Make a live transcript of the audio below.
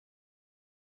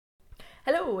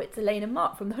Hello, it's Elaine and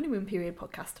Mark from the Honeymoon Period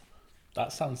podcast.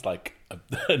 That sounds like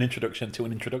an introduction to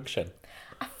an introduction.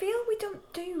 I feel we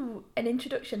don't do an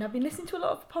introduction. I've been listening to a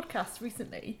lot of podcasts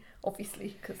recently,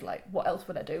 obviously, because what else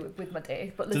would I do with my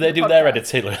day? But do they do their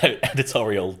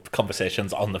editorial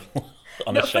conversations on the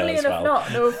show as well?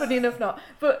 No, funny enough not.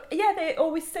 But yeah, they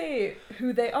always say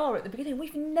who they are at the beginning.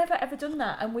 We've never ever done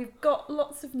that, and we've got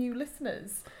lots of new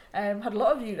listeners. Had a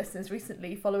lot of new listeners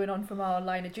recently, following on from our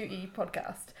Line of Duty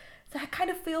podcast. So I kind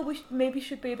of feel we maybe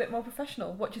should be a bit more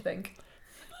professional. What do you think?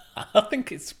 I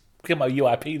think it's our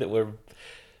UIP that we're...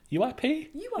 UIP?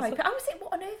 UIP? I was thinking,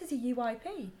 what on earth is a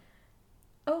UIP?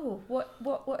 Oh,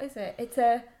 what is it? It's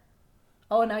a...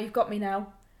 Oh, now you've got me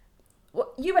now.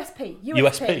 What? USP.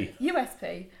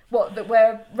 What, that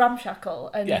we're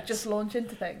ramshackle and just launch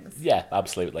into things? Yeah,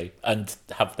 absolutely. And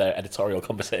have their editorial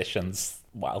conversations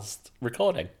whilst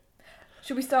recording.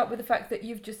 Should we start with the fact that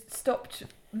you've just stopped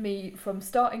me from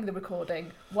starting the recording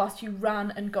whilst you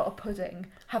ran and got a pudding,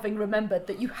 having remembered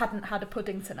that you hadn't had a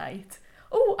pudding tonight?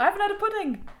 Oh, I haven't had a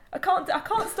pudding. I can't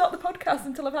start the podcast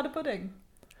until I've had a pudding.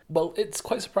 Well, it's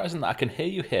quite surprising that I can hear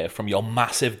you here from your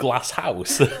massive glass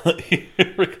house that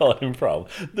you're recording from.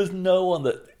 There's no one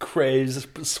that craves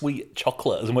sweet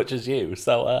chocolate as much as you,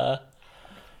 so...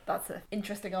 That's an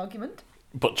interesting argument.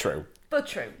 But true,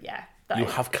 yeah. You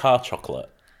have car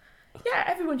chocolate. Yeah,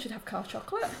 everyone should have car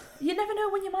chocolate. You never know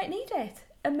when you might need it.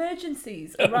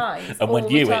 Emergencies arise and when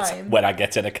it's when I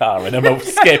get in a car and I'm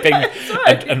escaping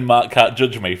right. and Mark can't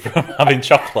judge me from having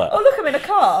chocolate. Oh, look, I'm in a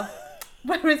car.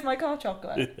 Where is my car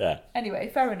chocolate? Yeah.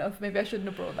 Anyway, fair enough. Maybe I shouldn't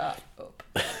have brought that up.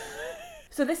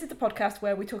 So this is the podcast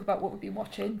where we talk about what we've been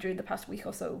watching during the past week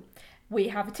or so. We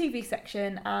have a TV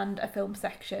section and a film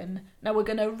section. Now we're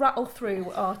going to rattle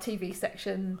through our TV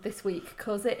section this week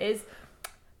because it is,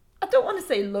 I don't want to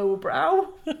say lowbrow,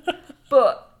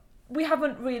 but we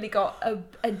haven't really got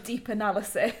a deep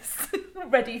analysis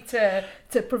ready to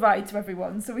provide to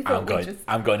everyone. So we thought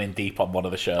I'm going in deep on one of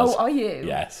the shows. Oh, are you?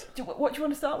 Yes. What do you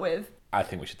want to start with? I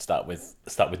think we should start with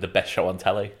the best show on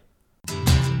telly.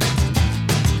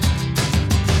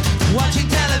 Watching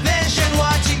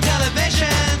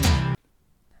television.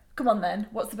 Come on then,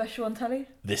 what's the best show on telly?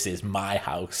 This Is My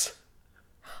House.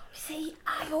 See,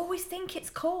 I always think it's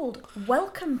called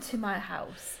Welcome to My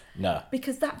House. No.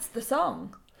 Because that's the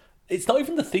song. It's not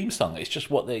even the theme song, it's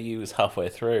just what they use halfway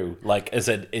through. It's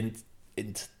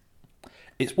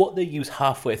what they use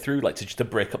halfway through, to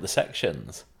break up the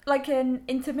sections. Like an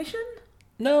intermission?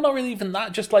 No, not really even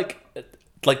that, just like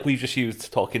we've just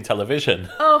used talking television.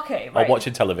 Okay, right. Or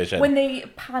watching television. When they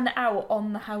pan out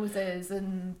on the houses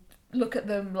and look at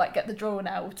them, get the drone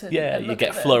out. And you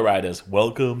get Flow Riders.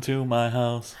 Welcome to my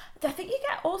house. I think you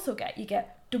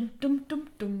get dum dum dum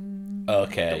dum.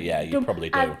 Okay, dum, yeah, you dum, probably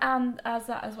do. And as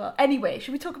that as well. Anyway,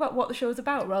 should we talk about what the show's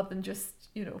about rather than just,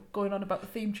 going on about the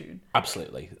theme tune?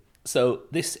 Absolutely. So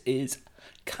this is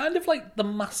kind of like The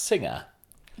Masked Singer.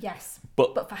 Yes,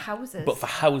 but for houses. But for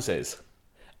houses.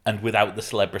 And without the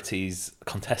celebrities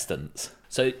contestants.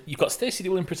 So you've got Stacey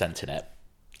Doolin presenting it.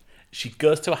 She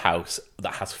goes to a house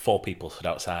that has 4 people stood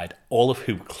outside, all of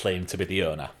whom claim to be the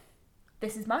owner.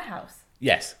 This is my house.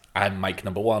 Yes, I'm Mike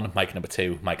number 1, Mike number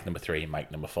 2, Mike number 3,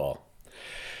 Mike number 4.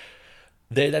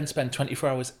 They then spend 24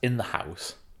 hours in the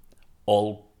house,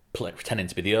 all pretending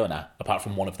to be the owner, apart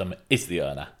from one of them is the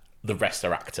owner. The rest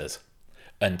are actors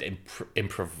and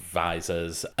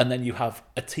improvisers. And then you have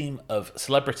a team of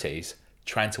celebrities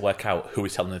trying to work out who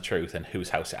is telling the truth and whose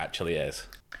house it actually is.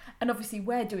 And obviously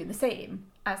we're doing the same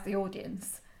as the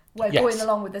audience. We're Yes. going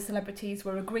along with the celebrities,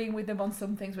 we're agreeing with them on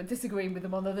some things, we're disagreeing with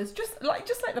them on others, just like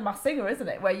The Masked Singer, isn't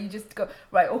it? Where you just go,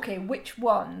 right, okay, which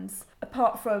ones,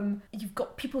 apart from, you've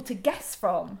got people to guess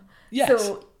from. Yes.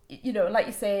 So, like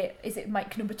you say, is it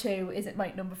Mike number 2, is it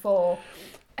Mike number 4?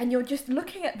 And you're just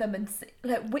looking at them and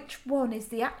which one is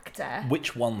the actor?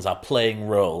 Which ones are playing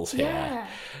roles here? Yeah.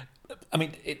 I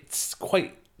mean, it's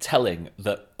quite telling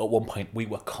that at one point we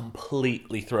were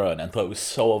completely thrown and thought it was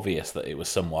so obvious that it was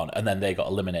someone, and then they got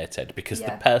eliminated because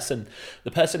the person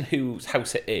whose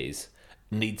house it is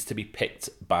needs to be picked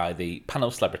by the panel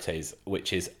of celebrities,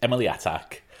 which is Emily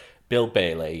Attack, Bill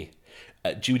Bailey,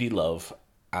 Judy Love,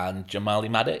 and Jamali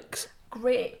Maddox.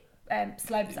 Great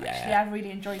celebs, actually. I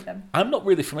really enjoyed them. I'm not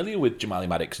really familiar with Jamali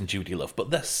Maddox and Judy Love, but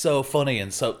they're so funny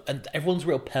and everyone's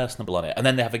real personable on it. And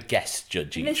then they have a guest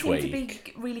judge each week. They seem to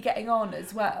be really getting on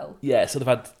as well. Yeah, so they've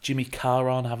had Jimmy Carr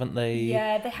on, haven't they?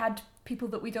 Yeah, they had people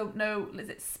that we don't know. Is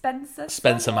it Spencer?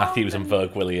 Spencer Matthews and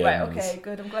Vogue Williams. Right, okay,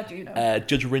 good. I'm glad you know.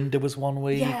 Judge Rinder was one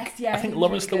week. Yes, yeah. I think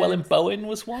Lawrence Llewellyn-Bowen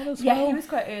was one as well. Yeah, he was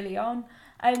quite early on.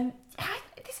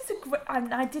 This is a great...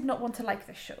 I did not want to like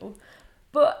this show,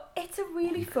 But it's a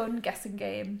really fun guessing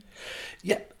game.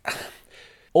 Yeah.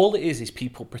 All it is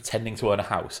people pretending to own a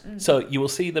house. So you will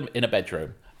see them in a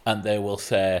bedroom and they will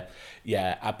say,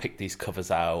 yeah, I picked these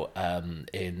covers out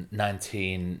in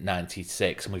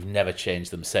 1996 and we've never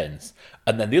changed them since.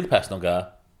 And then the other person will go,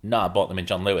 no, I bought them in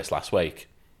John Lewis last week.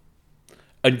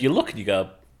 And you look and you go,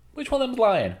 which one of them's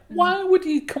lying? Why would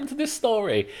you come to this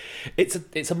story?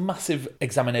 It's a massive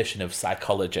examination of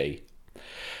psychology.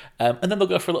 And then they'll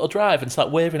go for a little drive and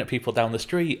start waving at people down the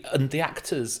street. And the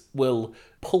actors will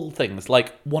pull things.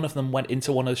 Like one of them went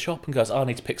into one of the shop and goes, oh, I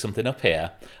need to pick something up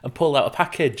here. And pulled out a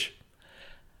package.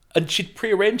 And she'd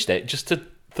prearranged it just to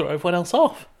throw everyone else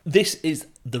off. This is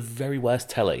the very worst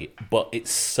telly, but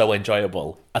it's so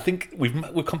enjoyable. I think we've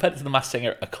compared it to The Masked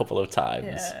Singer a couple of times.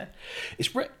 Yeah.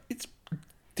 It's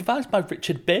devised by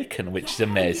Richard Bacon, which is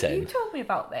amazing. You told me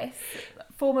about this.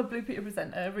 Former Blue Peter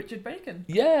presenter Richard Bacon.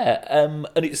 Yeah, and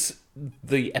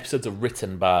the episodes are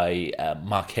written by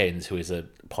Mark Haynes, who is a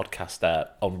podcaster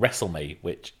on Wrestle Me,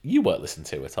 which you won't listen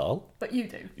to at all. But you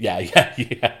do. Yeah.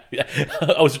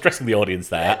 I was addressing the audience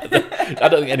there. I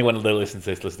don't think anyone will listen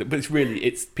to this, but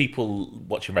it's people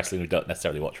watching wrestling who don't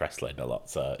necessarily watch wrestling a lot,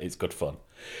 so it's good fun.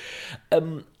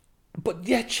 But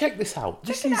yeah, check this out.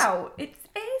 Check it out. It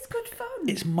is good fun.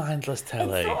 It's mindless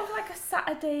telly. It's sort of like a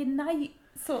Saturday night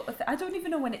sort of thing. I don't even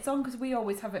know when it's on because we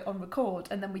always have it on record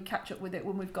and then we catch up with it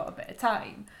when we've got a bit of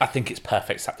time. I think it's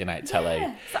perfect Saturday night telly.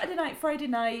 Yeah, Saturday night, Friday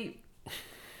night,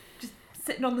 just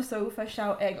sitting on the sofa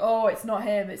shouting, oh, it's not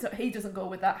him, it's not, he doesn't go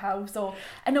with that house.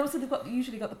 And also they've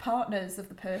usually got the partners of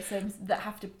the person that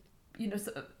have to,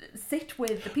 sort of sit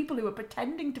with the people who are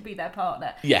pretending to be their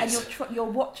partner. Yes. And you're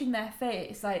watching their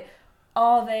face, like,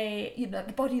 are they,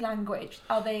 the body language,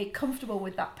 are they comfortable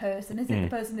with that person? Is it the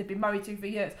person they've been married to for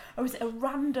years? Or is it a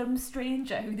random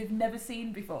stranger who they've never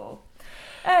seen before?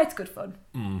 It's good fun.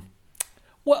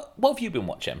 What have you been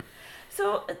watching?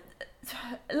 So,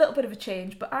 a little bit of a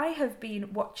change, but I have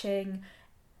been watching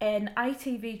an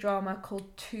ITV drama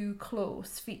called Too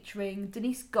Close, featuring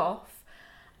Denise Gough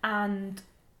and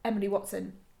Emily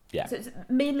Watson. Yeah. So it's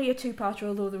mainly a two-parter,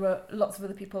 although there are lots of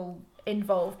other people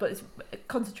involved, but it's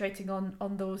concentrating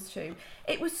on those two.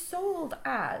 It was sold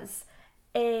as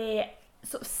a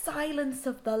sort of Silence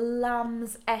of the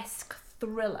Lambs-esque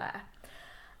thriller.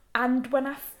 And when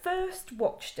I first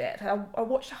watched it, I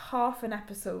watched half an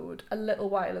episode a little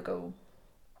while ago.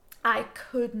 I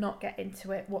could not get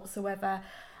into it whatsoever.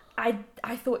 I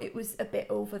thought it was a bit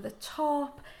over the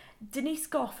top. Denise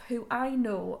Gough, who I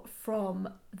know from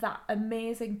that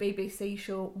amazing BBC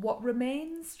show What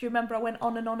Remains. Do you remember I went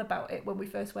on and on about it when we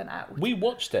first went out? We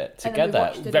watched it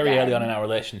together very early on in our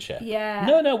relationship. Yeah.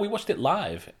 No, we watched it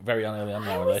live very early on in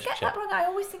our relationship. I always get that wrong. I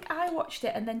always think I watched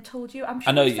it and then told you. I'm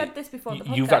sure you said this before the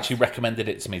podcast. You've actually recommended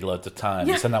it to me loads of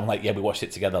times, and I'm like, yeah, we watched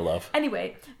it together, love.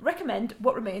 Anyway, recommend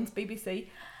What Remains, BBC.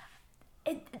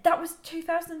 That was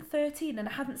 2013 and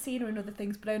I hadn't seen her in other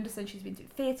things, but I understand she's been doing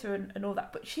theatre and all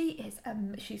that, but she's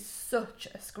such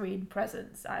a screen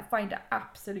presence. I find her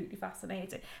absolutely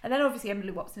fascinating. And then obviously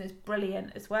Emily Watson is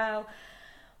brilliant as well,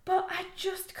 but I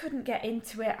just couldn't get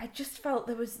into it. I just felt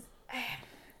there was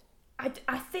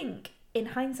I think in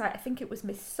hindsight, I think it was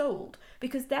missold,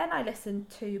 because then I listened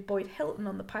to Boyd Hilton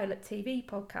on the Pilot TV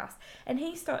podcast, and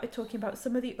he started talking about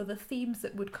some of the other themes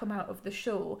that would come out of the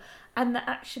show, and that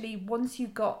actually once you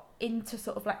got into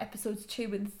sort of like episodes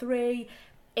 2 and 3,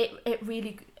 it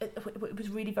was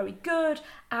really very good,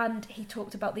 and he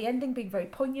talked about the ending being very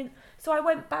poignant. So I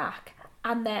went back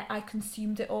and then I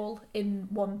consumed it all in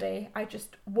one day. I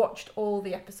just watched all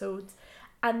the episodes,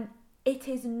 and it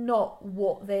is not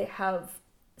what they have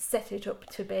set it up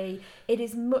to be. It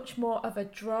is much more of a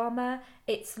drama.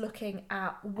 It's looking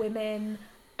at women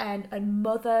and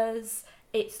mothers.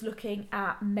 It's looking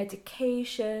at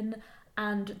medication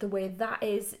and the way that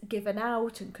is given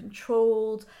out and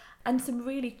controlled, and some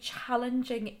really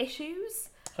challenging issues.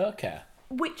 Okay.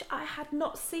 Which I had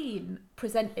not seen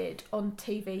presented on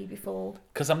TV before.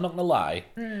 Because I'm not going to lie,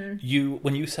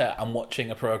 when you say I'm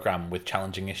watching a programme with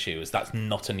challenging issues, that's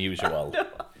not unusual.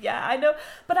 Yeah, I know.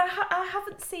 But I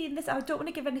haven't seen this. I don't want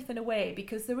to give anything away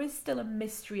because there is still a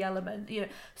mystery element.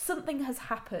 Something has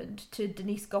happened to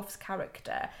Denise Gough's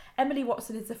character. Emily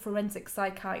Watson is a forensic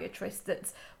psychiatrist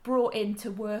that's brought in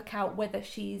to work out whether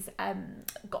she's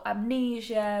got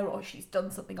amnesia or she's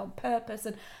done something on purpose.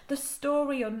 And the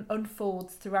story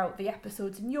unfolds throughout the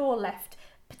episodes, and you're left,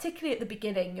 particularly at the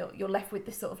beginning, you're left with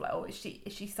this sort of like, oh, is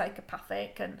she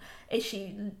psychopathic, and is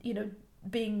she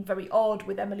being very odd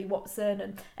with Emily Watson,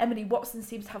 and Emily Watson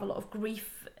seems to have a lot of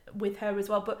grief with her as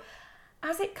well. But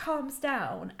as it calms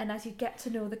down and as you get to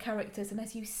know the characters and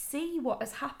as you see what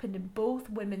has happened in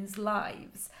both women's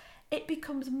lives, it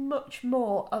becomes much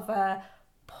more of a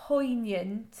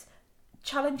poignant,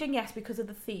 challenging, yes, because of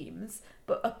the themes,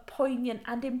 but a poignant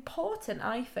and important,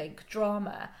 I think,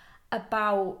 drama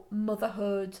about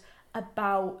motherhood,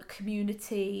 about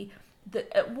community.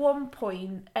 That at one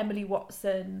point, Emily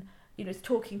Watson, is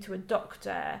talking to a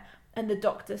doctor, and the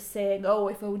doctor's saying, "Oh,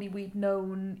 if only we'd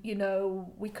known,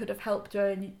 we could have helped her."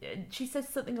 And she says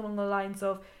something along the lines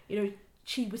of,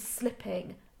 she was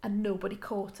slipping and nobody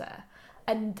caught her.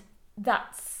 And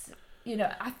that's,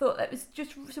 I thought that was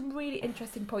just some really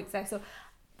interesting points there. So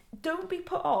don't be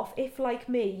put off if, like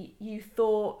me, you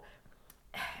thought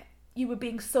you were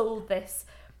being sold this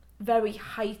very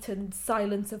heightened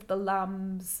Silence of the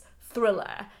Lambs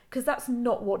thriller, because that's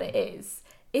not what it is.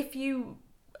 If you're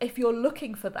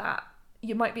looking for that,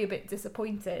 you might be a bit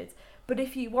disappointed. But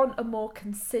if you want a more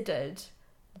considered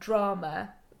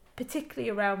drama, particularly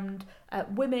around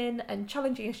women and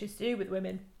challenging issues to do with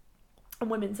women and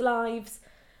women's lives,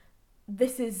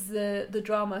 this is the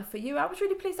drama for you. I was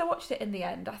really pleased I watched it in the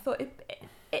end. I thought it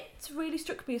really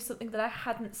struck me as something that I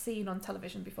hadn't seen on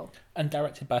television before. And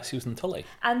directed by Susan Tully.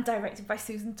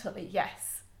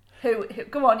 Yes. Who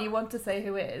go on, you want to say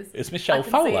who it is? It's Michelle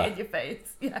Fowler. I Fowler. can see it in your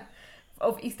face. Yeah.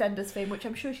 Of EastEnders fame, which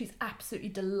I'm sure she's absolutely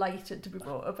delighted to be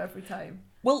brought up every time.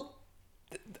 Well,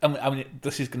 I mean,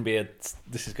 this is going to be a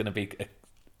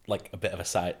bit of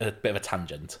a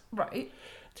tangent. Right.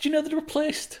 Did you know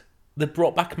they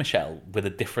brought back Michelle with a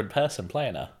different person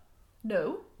playing her?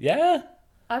 No. Yeah.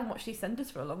 I haven't watched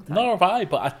EastEnders for a long time. Nor have I,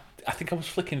 but I think I was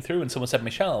flicking through and someone said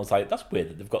Michelle. I was like, that's weird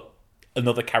that they've got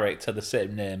another character the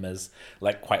same name as,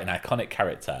 like, quite an iconic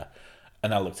character.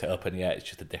 And I looked it up and it's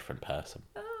just a different person.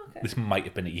 Oh, okay. This might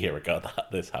have been a year ago that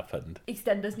this happened.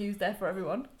 EastEnders news there for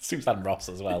everyone. Suzanne Ross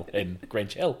as well in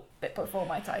Grange Hill. Bit before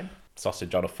my time.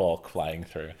 Sausage on a fork flying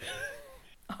through.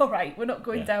 All right, we're not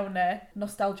going down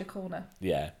nostalgia corner.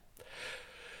 Yeah. Do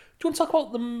you want to talk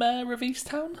about the Mare of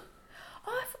Easttown?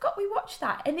 Oh, I forgot we watched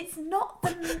that, and it's not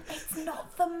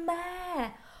the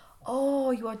Mare.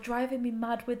 Oh, you are driving me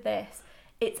mad with this.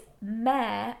 It's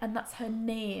Mare, and that's her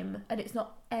name, and it's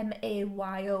not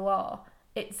Mayor.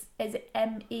 Is it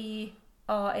Mere?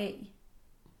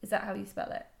 Is that how you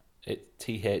spell it? It's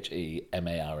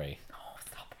Themare. Oh,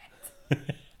 stop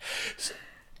it.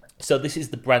 So this is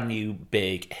the brand new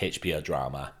big HBO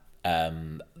drama.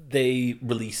 They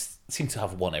seem to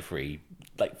have one every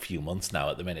few months now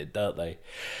at the minute, don't they?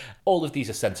 All of these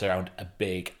are centered around a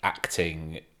big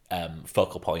acting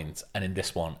focal point, and in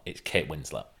this one, it's Kate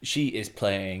Winslet. She is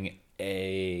playing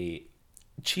a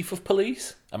chief of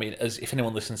police. I mean, as if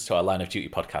anyone listens to our Line of Duty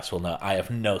podcast will know, I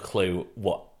have no clue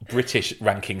what British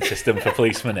ranking system for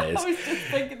policemen is. I was just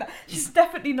thinking that. She's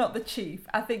definitely not the chief.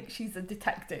 I think she's a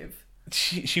detective.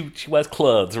 She wears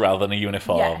clothes rather than a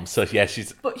uniform. Yeah. So yeah,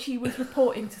 she's... But she was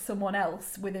reporting to someone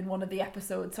else within one of the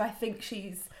episodes, so I think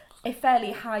she's a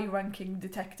fairly high-ranking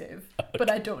detective, but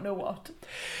I don't know what.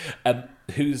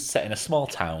 Who's set in a small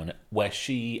town where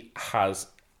she has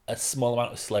a small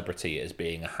amount of celebrity as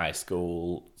being a high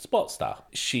school sports star.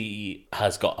 She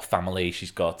has got a family. She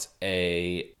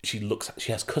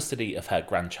has custody of her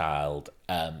grandchild.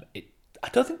 I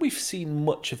don't think we've seen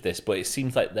much of this, but it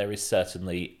seems like there is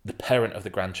certainly the parent of the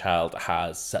grandchild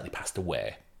has certainly passed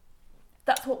away.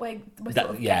 That's what we're sort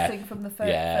of guessing from the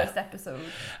first episode.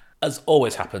 As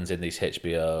always happens in these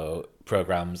HBO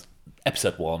programs,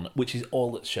 episode 1, which is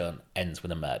all that's shown, ends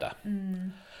with a murder.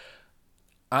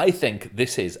 I think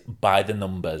this is by the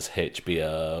numbers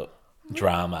HBO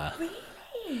drama.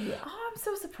 Really? Oh, I'm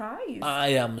so surprised. I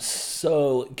am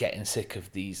so getting sick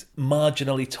of these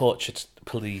marginally tortured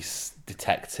police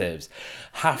detectives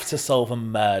have to solve a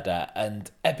murder, and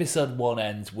episode 1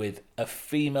 ends with a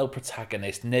female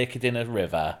protagonist naked in a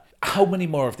river. How many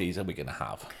more of these are we going to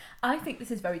have? I think this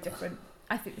is very different.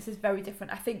 I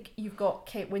think you've got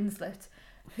Kate Winslet,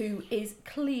 who is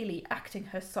clearly acting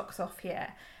her socks off here.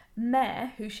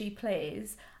 Mare, who she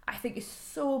plays, I think is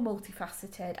so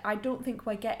multifaceted. I don't think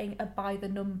we're getting a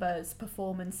by-the-numbers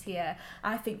performance here.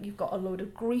 I think you've got a load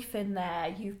of grief in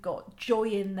there. You've got joy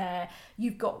in there.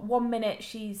 You've got 1 minute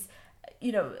she's,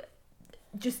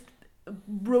 just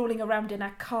rolling around in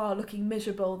her car looking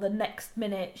miserable. The next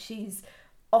minute she's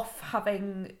off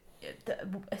having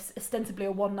ostensibly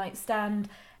a one-night stand.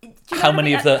 How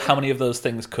many of those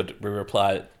things could be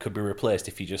replaced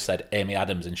if you just said Amy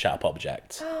Adams in Sharp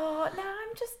Objects? Oh no,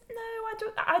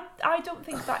 I don't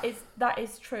think that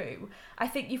is true. I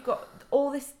think you've got all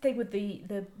this thing with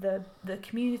the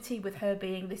community, with her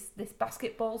being this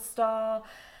basketball star.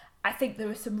 I think there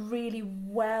are some really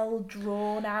well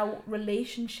drawn out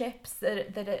relationships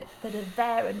that are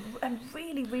there and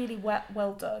really, really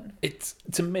well done. It's,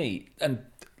 to me, and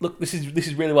look, this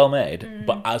is really well made,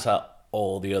 but as are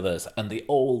all the others, and they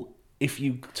all, if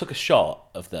you took a shot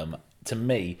of them, to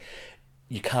me,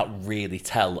 you can't really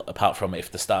tell apart from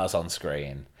if the star's on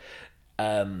screen.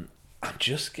 I'm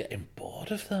just getting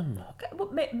bored of them. Okay,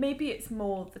 well, maybe it's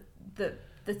more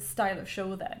the style of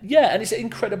show then. Yeah, and it's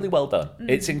incredibly well done.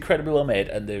 It's incredibly well made,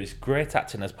 and there is great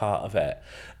acting as part of it.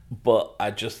 But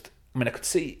I could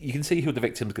see, you can see who the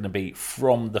victim's going to be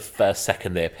from the first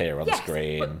second they appear on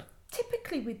screen. But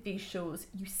typically with these shows,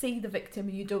 you see the victim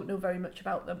and you don't know very much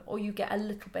about them, or you get a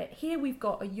little bit. Here we've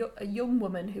got a young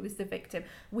woman who is the victim.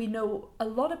 We know a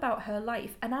lot about her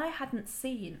life, and I hadn't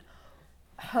seen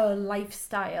her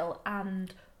lifestyle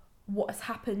and what has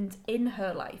happened in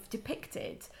her life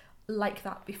depicted like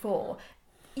that before.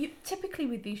 You typically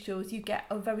with these shows, you get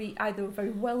either a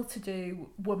very well-to-do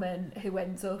woman who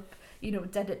ends up,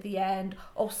 dead at the end,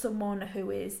 or someone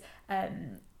who is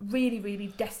really, really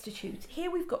destitute.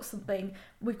 Here we've got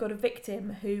a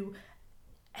victim who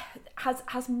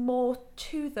has more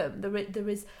to them. There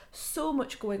is so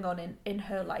much going on in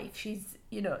her life. She's,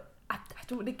 I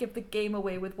don't want to give the game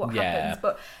away with what happens,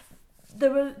 but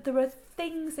there are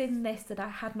things in this that I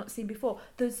had not seen before.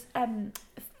 There's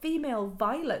female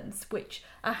violence, which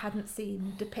I hadn't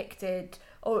seen depicted,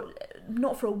 or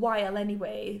not for a while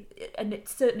anyway, and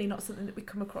it's certainly not something that we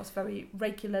come across very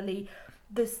regularly.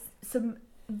 There's some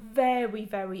very,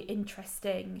 very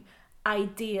interesting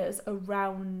ideas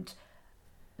around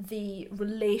the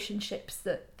relationships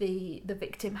that the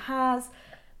victim has.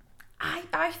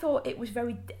 I thought it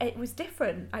was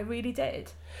different. I really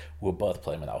did. We were both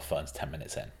playing with our phones 10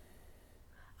 minutes in.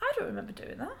 I don't remember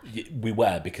doing that. We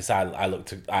were, because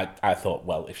I thought,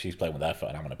 well, if she's playing with her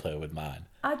phone, I'm going to play with mine.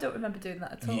 I don't remember doing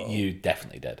that at all. You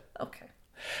definitely did. Okay.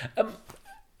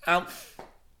 I'm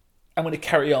going to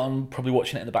carry on probably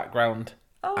watching it in the background.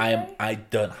 Okay. I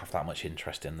don't have that much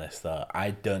interest in this, though.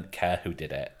 I don't care who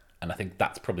did it, and I think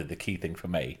that's probably the key thing for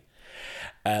me.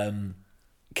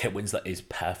 Kate Winslet is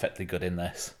perfectly good in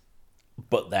this.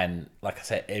 But then, like I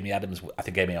said, I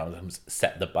think Amy Adams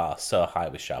set the bar so high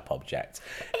with Sharp Objects.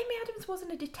 Amy Adams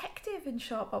wasn't a detective in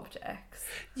Sharp Objects.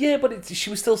 Yeah, but she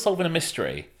was still solving a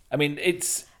mystery. I mean,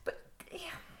 it's... But,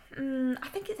 yeah, I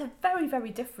think it's a very, very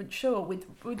different show with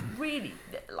really,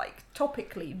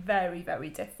 topically very, very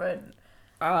different.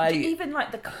 Even,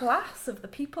 the class of the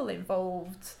people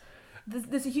involved...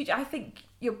 There's a huge... I think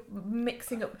you're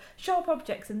mixing up Sharp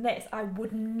Objects and this. I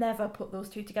would never put those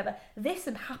two together. This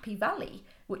and Happy Valley,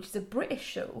 which is a British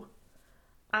show,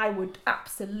 I would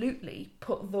absolutely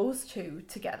put those two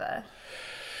together.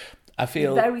 I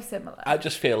feel... very similar. I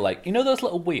just feel like... those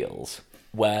little wheels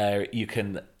where you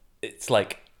can... It's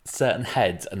like certain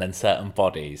heads and then certain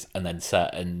bodies and then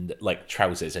certain,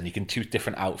 trousers, and you can choose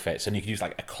different outfits, and you can use, a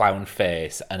clown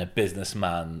face and a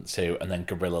businessman suit and then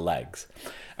gorilla legs.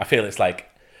 I feel it's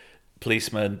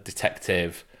policeman,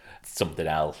 detective, something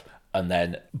else, and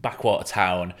then backwater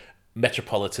town,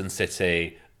 metropolitan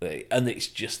city, and it's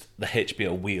just the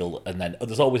HBO wheel, and then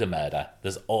there's always a murder.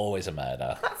 There's always a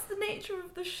murder. That's the nature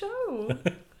of the show.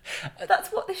 That's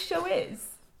what this show is.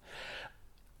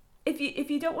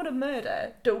 If you don't want a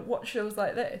murder, don't watch shows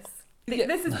like this. Yeah.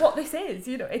 This is what this is.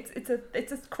 It's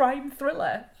a crime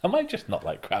thriller. I might just not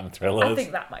like crime thrillers. I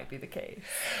think that might be the case.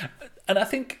 And I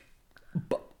think...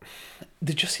 But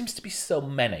there just seems to be so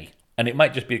many, and it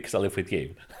might just be because I live with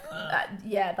you.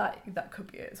 Yeah, that could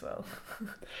be it as well.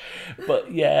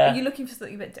 But yeah, are you looking for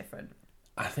something a bit different?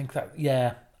 I think that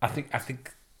I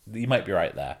think you might be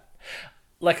right there.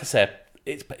 Like I said,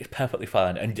 it's perfectly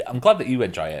fine, and I'm glad that you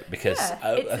enjoy it because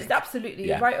it's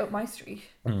absolutely right up my street.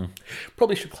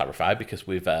 Probably should clarify because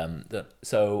we've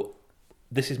so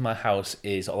This Is My House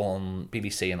is on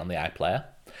BBC and on the iPlayer.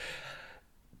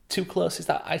 Too Close, is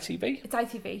that ITV? It's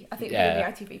ITV. I think they're the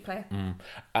ITV player.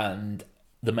 And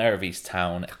The Mare of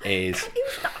Easttown is...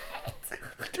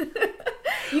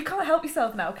 You can't help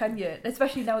yourself now, can you?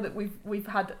 Especially now that we've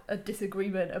had a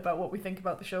disagreement about what we think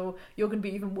about the show. You're going to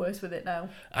be even worse with it now.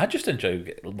 I just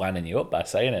enjoy winding you up by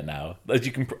saying it now,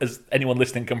 as anyone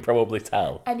listening can probably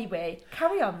tell. Anyway,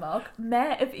 carry on, Mark.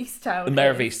 Mare of Easttown. The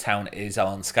Mare of Easttown is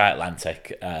on Sky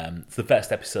Atlantic. The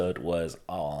first episode was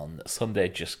on Sunday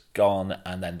just gone,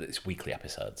 and then it's weekly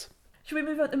episodes. Should we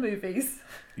move on to movies?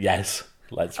 Yes,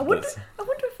 let's. I wonder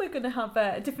if we're going to have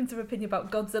a difference of opinion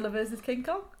about Godzilla versus King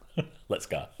Kong. Let's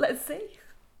go. Let's see.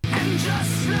 And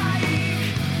just like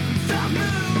the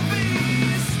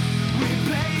movies, we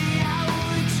play out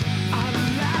our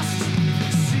last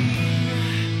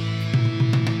scene.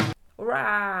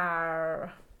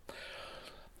 Rawr.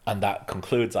 And that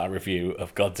concludes our review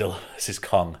of Godzilla vs.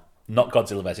 Kong. Not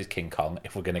Godzilla vs. King Kong,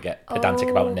 if we're going to get pedantic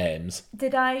about names.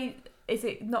 Did I Is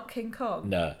it not King Kong?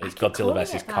 No, it's I keep Godzilla calling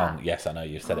versus it that. Kong. Yes, I know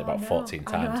you've said it about no. 14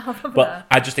 I know, times. I haven't. But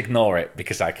I just ignore it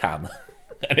because I can.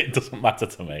 And it doesn't matter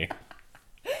to me.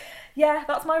 Yeah,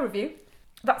 that's my review.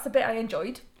 That's the bit I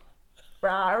enjoyed.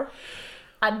 Rawr.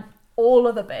 And all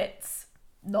other bits,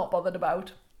 not bothered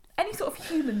about. Any sort of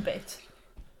human bit,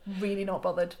 really not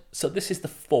bothered. So this is the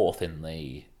fourth in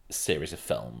the series of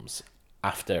films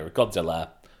after Godzilla,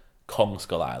 Kong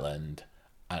Skull Island,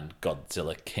 and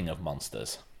Godzilla King of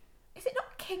Monsters. Is it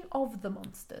not King of the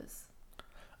Monsters?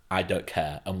 I don't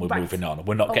care, and we're Right. moving on.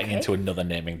 We're not getting Okay. into another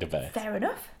naming debate. Fair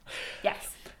enough.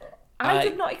 Yes. I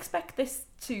did not expect this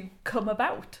to come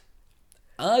about.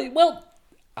 I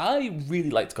really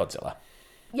liked Godzilla.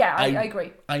 Yeah, I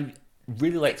agree. I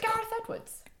really liked... Gareth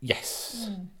Edwards. Yes.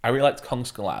 I really liked Kong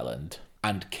Skull Island,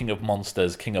 and King of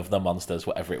Monsters, King of the Monsters,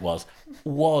 whatever it was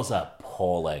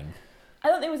appalling. I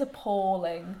don't think it was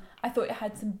appalling. I thought it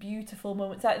had some beautiful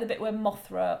moments, like the bit where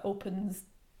Mothra opens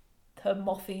her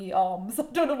mothy arms. I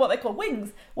don't know what they're called.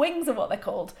 Wings. Wings are what they're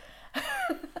called.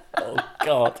 Oh,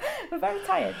 God. We're very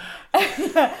tired.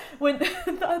 When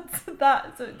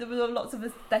so there were lots of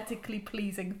aesthetically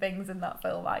pleasing things in that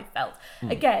film, I felt.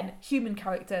 Again, human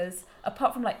characters,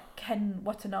 apart from like Ken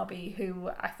Watanabe,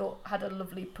 who I thought had a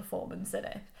lovely performance in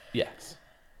it. Yes.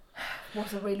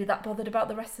 Wasn't really that bothered about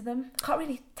the rest of them. Can't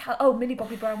really tell. Oh, Millie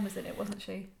Bobby Brown was in it, wasn't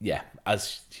she? Yeah,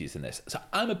 as she's in this. So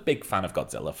I'm a big fan of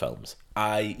Godzilla films.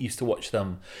 I used to watch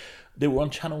them. They were on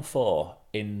Channel 4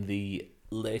 in the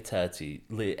late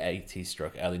 80s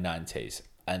stroke early 90s.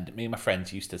 And me and my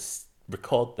friends used to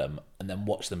record them and then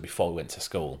watch them before we went to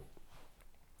school.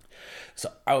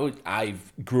 So I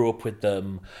grew up with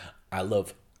them. I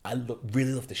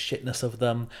really love the shitness of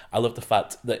them. I love the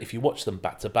fact that if you watch them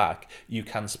back to back, you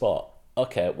can spot,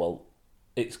 okay, well,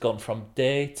 it's gone from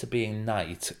day to being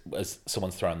night as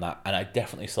someone's thrown that. And I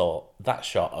definitely saw that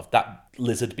shot of that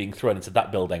lizard being thrown into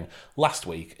that building last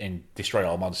week in Destroy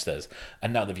All Monsters.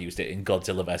 And now they've used it in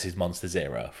Godzilla vs. Monster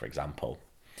Zero, for example.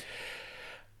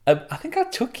 I think I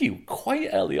took you quite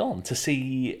early on to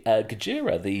see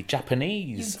Godzilla, the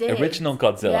Japanese original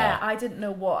Godzilla. Yeah, I didn't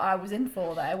know what I was in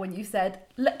for there when you said,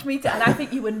 let me... and I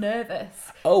think you were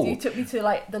nervous. Oh. So you took me to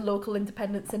like the local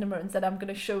independent cinema and said, I'm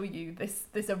going to show you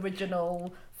this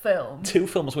original film. 2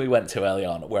 films we went to early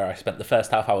on where I spent the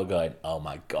first half hour going, oh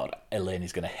my God, Elaine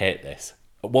is going to hate this.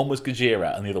 One was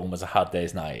Godzilla and the other one was A Hard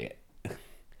Day's Night.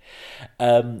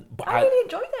 But I really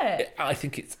enjoyed it. I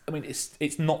think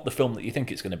it's not the film that you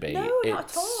think it's going to be. No,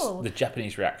 it's not at all. The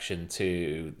Japanese reaction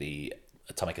to the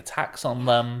atomic attacks on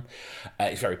them.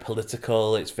 It's very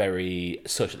political. It's very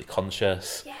socially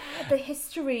conscious. Yeah, the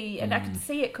history, and I could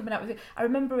see it coming out. I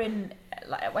remember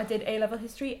I did A-level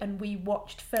history, and we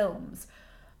watched films,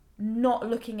 not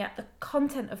looking at the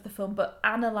content of the film, but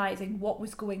analysing what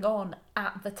was going on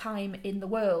at the time in the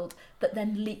world that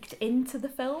then leaked into the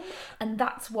film. And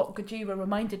that's what Gojira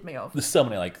reminded me of. There's so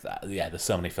many like that. Yeah, there's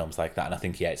so many films like that. And I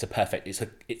think, yeah, it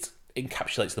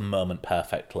encapsulates the moment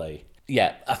perfectly.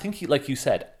 Yeah, I think, like you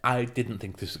said, I didn't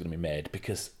think this was going to be made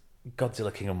because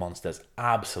Godzilla King of Monsters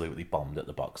absolutely bombed at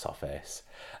the box office.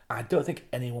 I don't think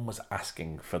anyone was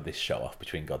asking for this show-off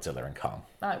between Godzilla and Kong.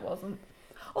 I wasn't.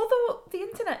 Although the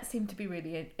internet seemed to be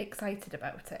really excited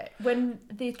about it. When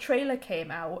the trailer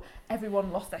came out,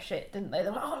 everyone lost their shit, didn't they? They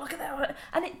were like, oh, look at that.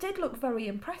 And it did look very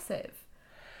impressive.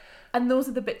 And those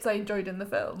are the bits I enjoyed in the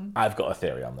film. I've got a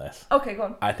theory on this. Okay, go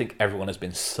on. I think everyone has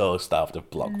been so starved of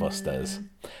blockbusters.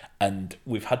 And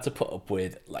we've had to put up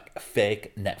with like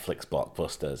fake Netflix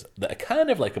blockbusters that are kind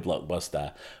of like a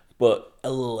blockbuster, but a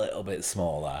little bit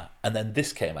smaller. And then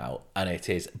this came out, and it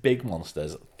is big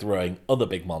monsters throwing other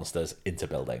big monsters into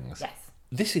buildings. Yes.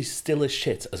 This is still as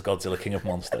shit as Godzilla King of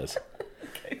Monsters.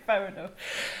 Okay, fair enough.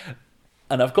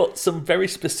 And I've got some very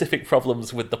specific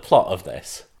problems with the plot of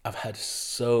this. I've had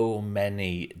so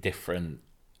many different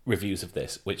reviews of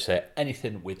this which say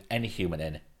anything with any human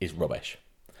in is rubbish.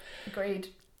 Agreed.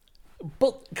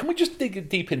 But can we just dig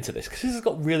deep into this? Because this has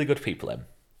got really good people in.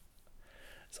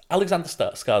 So Alexander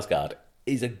Skarsgård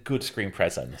is a good screen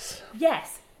presence.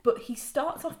 Yes, but he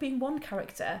starts off being one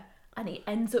character and he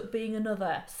ends up being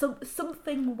another.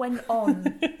 Something went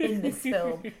on in this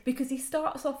film because he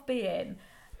starts off being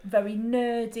very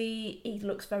nerdy, he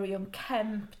looks very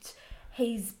unkempt,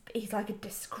 he's like a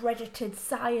discredited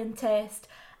scientist,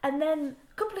 and then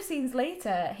a couple of scenes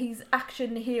later he's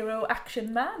action hero,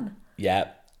 action man. Yeah,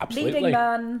 absolutely. Leading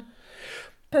man,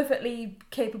 perfectly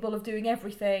capable of doing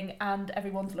everything, and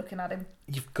everyone's looking at him.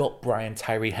 You've got Brian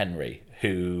Tyree Henry,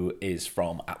 who is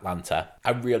from Atlanta.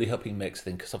 I really hope he makes a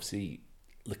thing, because obviously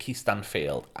Lakeith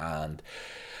Stanfield and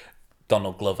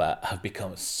Donald Glover have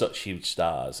become such huge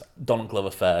stars. Donald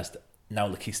Glover first, now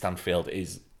Lakeith Stanfield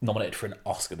is nominated for an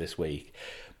Oscar this week.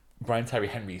 Brian Tyree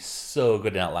Henry is so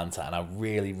good in Atlanta, and I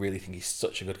really, really think he's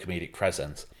such a good comedic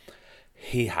presence.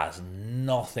 He has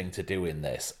nothing to do in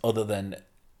this other than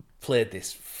play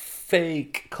this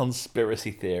fake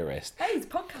conspiracy theorist. Hey, he's a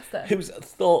podcaster. Who's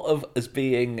thought of as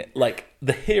being like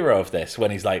the hero of this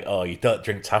when he's like, oh, you don't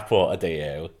drink tap water, do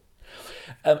you?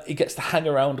 He gets to hang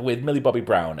around with Millie Bobby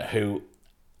Brown, who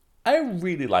I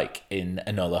really like in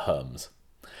Enola Holmes.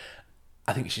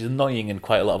 I think she's annoying in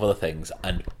quite a lot of other things,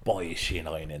 and boy, is she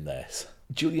annoying in this.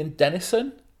 Julian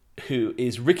Dennison, who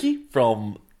is Ricky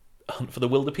from Hunt for the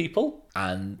Wilder People,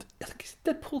 and I think he's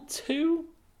Deadpool 2.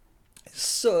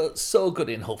 So good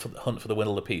in Hunt for the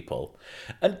Wilder People.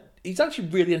 And he's actually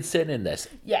really insane in this.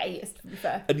 Yeah, he is, to be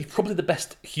fair. And he's probably the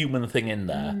best human thing in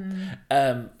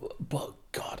there. But,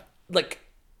 God, like,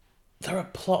 there are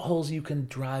plot holes you can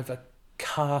drive a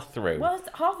car through. Well,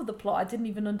 half of the plot I didn't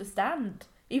even understand.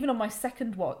 Even on my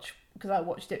second watch, because I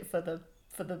watched it for the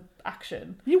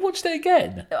action. You watched it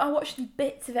again? I watched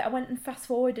bits of it. I went and fast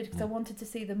forwarded because I wanted to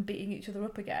see them beating each other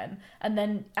up again. And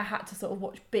then I had to sort of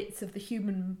watch bits of the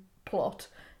human plot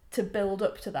to build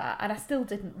up to that. And I still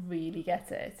didn't really get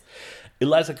it.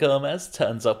 Eliza Gomez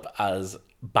turns up as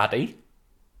Baddie.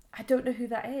 I don't know who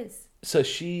that is. So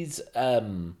she's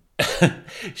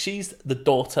she's the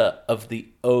daughter of the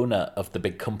owner of the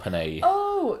big company.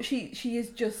 Oh, she is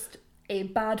just a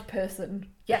bad person.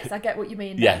 Yes, I get what you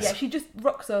mean. Yes. Yeah, she just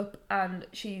rocks up and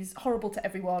she's horrible to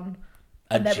everyone.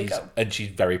 And there we go. And she's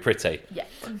very pretty. Yeah.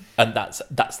 And that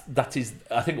is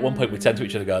I think at one point we turned to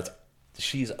each other and goes,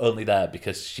 she's only there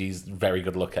because she's very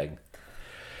good looking.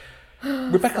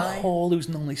 Rebecca Hall, who's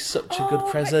normally such a good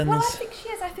presence. Well, I think she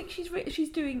is. I think she's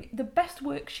doing the best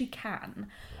work she can,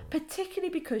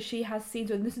 particularly because she has scenes,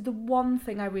 and this is the one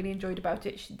thing I really enjoyed about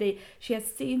it. She has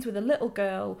scenes with a little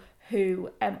girl who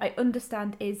I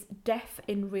understand is deaf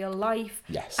in real life.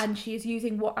 Yes. And she is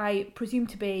using what I presume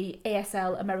to be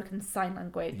ASL, American Sign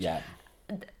Language. Yeah.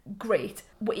 Great.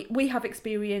 We have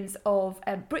experience of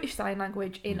British Sign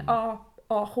Language in our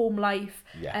home life.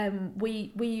 Yeah.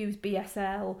 We use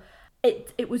BSL.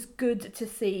 It was good to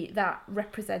see that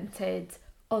represented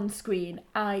on screen.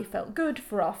 I felt good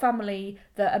for our family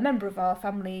that a member of our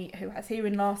family who has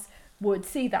hearing loss would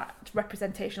see that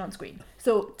representation on screen.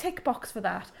 So tick box for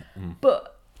that.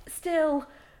 But still,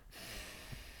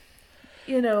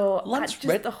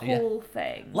 the whole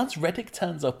thing. Lance Reddick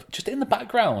turns up just in the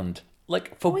background,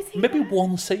 like for is he maybe there?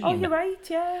 one scene. Oh, you're right,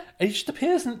 yeah. And he just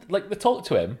appears and like they talk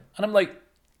to him, and I'm like,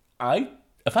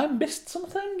 have I missed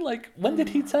something? Like, when did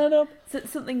he turn up? So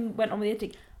something went on with the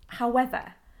editing.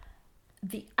 However,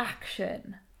 the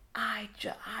action, I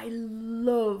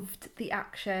loved the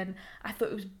action. I thought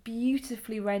it was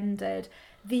beautifully rendered.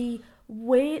 The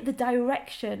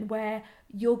direction where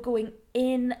you're going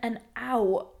in and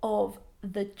out of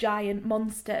the giant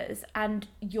monsters and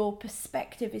your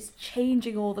perspective is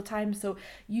changing all the time, so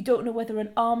you don't know whether an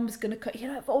arm's going to cut.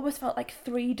 It almost felt like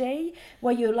 3D,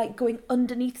 where you're like going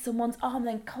underneath someone's arm,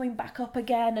 then coming back up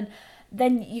again, and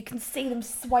then you can see them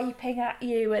swiping at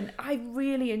you, and I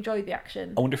really enjoyed the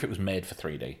action. I wonder if it was made for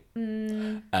 3D.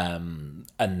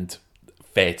 And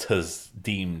Fate has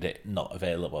deemed it not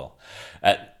available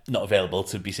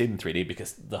to be seen in 3D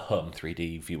because the home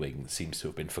 3D viewing seems to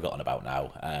have been forgotten about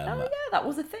now. Oh yeah, that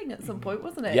was a thing at some point,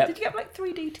 wasn't it? Yep. Did you get like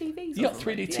 3D TVs? You got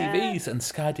 3D TVs, and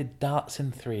Sky did darts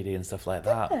in 3D and stuff like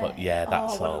that. But yeah,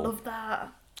 that's all. I love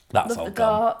that. That's love all the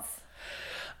gone. darts.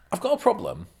 I've got a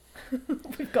problem.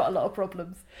 We've got a lot of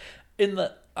problems. In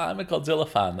that I'm a Godzilla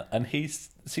fan, and he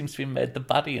seems to be made the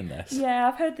baddie in this. Yeah,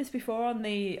 I've heard this before on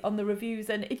the reviews,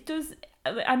 and it does.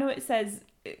 I know it says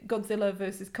Godzilla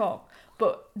versus Kong,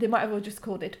 but they might have all just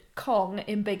called it Kong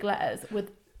in big letters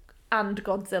and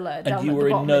Godzilla. And you were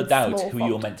in no doubt who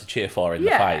you were meant to cheer for in the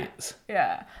fights.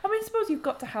 Yeah, I mean, I suppose you've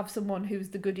got to have someone who's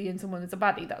the goodie and someone who's a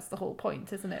baddie. That's the whole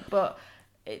point, isn't it? But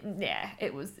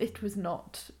it was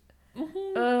not.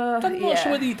 I'm not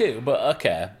sure whether you do, but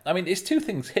okay. I mean, it's two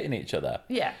things hitting each other.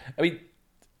 Yeah. I mean,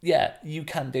 yeah, you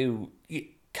can do...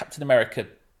 Captain America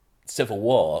Civil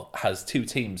War has two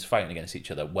teams fighting against each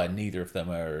other where neither of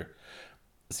them are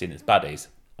seen as baddies.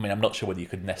 I mean, I'm not sure whether you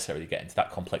could necessarily get into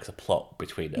that complex a plot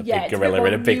between a big gorilla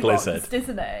and a big lizard.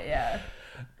 Isn't it? Yeah.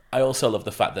 I also love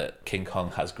the fact that King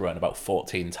Kong has grown about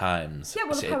 14 times. Yeah,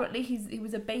 well, apparently he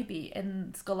was a baby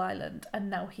in Skull Island, and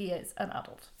now he is an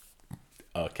adult.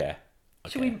 Okay.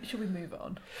 Should we move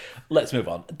on? Let's move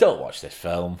on. Don't watch this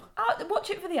film. Watch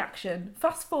it for the action.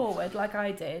 Fast forward, like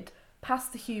I did,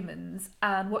 past the humans,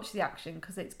 and watch the action,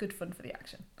 because it's good fun for the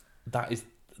action.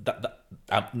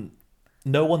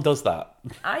 No one does that.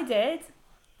 I did.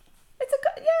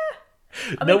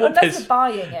 I No mean, one unless pays- you're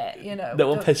buying it, you know. No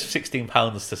one don't- pays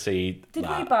 £16 to see. Did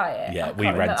that. we buy it? Yeah, I we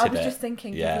can't remember. rented it. I was just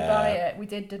thinking, did we buy it? We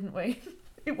did, didn't we?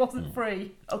 It wasn't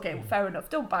free. Okay, well, fair enough.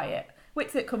 Don't buy it. Wait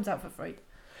till it comes out for free.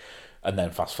 And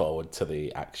then fast forward to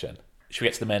the action. Should we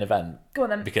get to the main event? Go on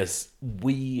then. Because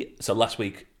last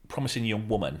week, Promising Young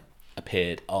Woman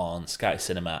appeared on Sky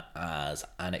Cinema as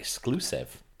an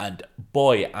exclusive. And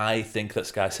boy, I think that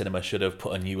Sky Cinema should have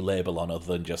put a new label on other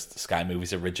than just Sky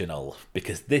Movies Original.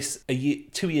 Because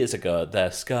 2 years ago, their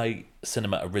Sky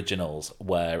Cinema Originals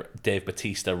were Dave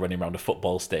Bautista running around a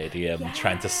football stadium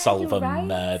trying to solve you're a right.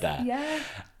 murder.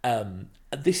 Yeah.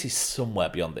 This is somewhere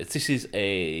beyond this. This is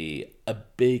a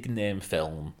big name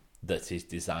film that is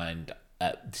designed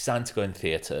to go in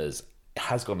theatres. It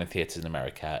has gone in theatres in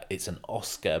America. It's an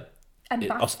Oscar And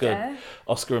BAFTA.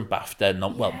 Oscar and BAFTA,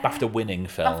 BAFTA winning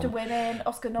film, BAFTA winning,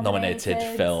 Oscar nominated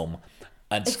film,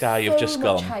 and It's Sky have so just much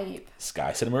gone hype.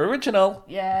 Sky Cinema Original.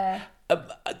 Yeah.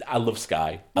 I love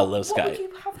Sky. I love Sky. What would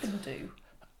you have them do?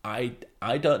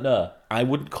 I don't know. I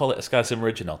wouldn't call it a Sky Cinema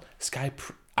Original.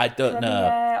 I don't know.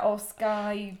 Premiere or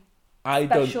Sky I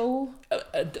special?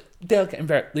 They're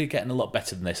getting a lot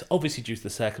better than this. Obviously, due to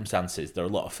the circumstances, there are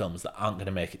a lot of films that aren't going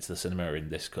to make it to the cinema in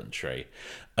this country,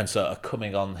 and so are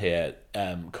coming on here,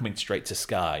 coming straight to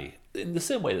Sky in the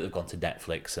same way that they've gone to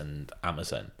Netflix and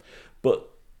Amazon. But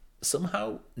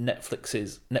somehow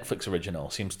Netflix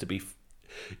original seems to be.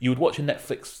 You would watch a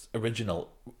Netflix original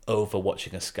over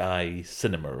watching a Sky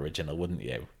Cinema original, wouldn't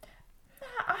you?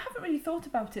 I haven't really thought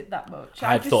about it that much.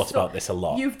 I've thought about this a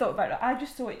lot. You've thought about it. I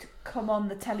just saw it come on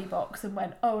the telly box and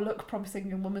went, oh, look, Promising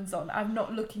Young Woman's on. I'm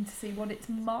not looking to see what it's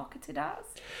marketed as.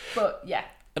 But yeah,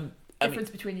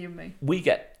 difference between you and me. We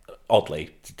get,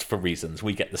 oddly, for reasons,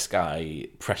 we get the Sky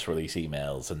press release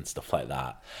emails and stuff like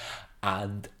that.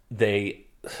 And the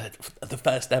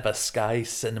first ever Sky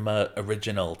Cinema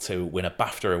original to win a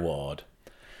BAFTA award.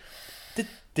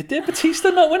 Did Dave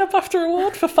Bautista not win a BAFTA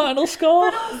award for Final Score?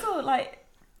 But also, like,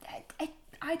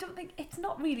 I don't think it's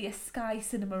not really a Sky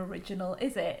Cinema original,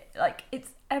 is it? Like, it's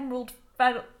Emerald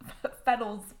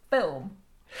Fennell's film.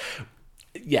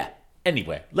 Yeah.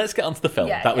 Anyway, let's get on to the film.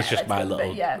 That was just my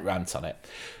little rant on it.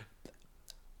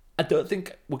 I don't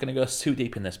think we're going to go too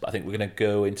deep in this, but I think we're going to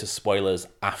go into spoilers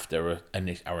after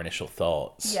our initial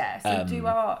thoughts. Yeah, so do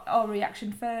our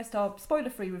reaction first, our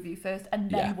spoiler-free review first, and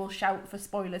then we'll shout for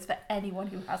spoilers for anyone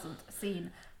who hasn't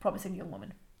seen Promising Young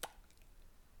Woman.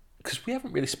 Because we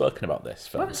haven't really spoken about this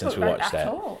film since we watched watched it. At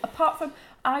all. Apart from,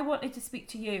 I wanted to speak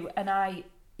to you, and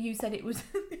you said it was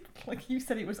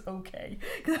okay.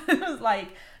 Because I was like,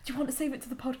 do you want to save it to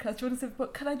the podcast? Do you want to save it?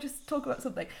 But can I just talk about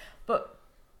something? But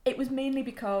it was mainly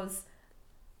because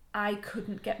I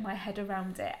couldn't get my head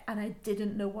around it, and I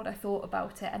didn't know what I thought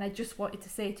about it, and I just wanted to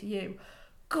say to you,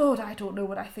 God, I don't know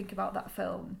what I think about that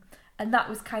film. And that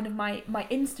was kind of my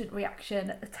instant reaction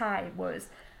at the time was,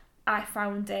 I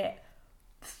found it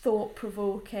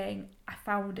thought-provoking, I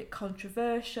found it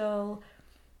controversial,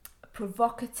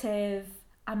 provocative,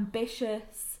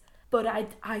 ambitious, but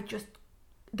I just,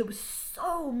 there was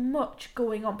so much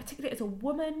going on, particularly as a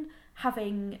woman,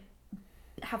 having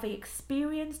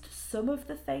experienced some of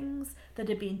the things that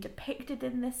are being depicted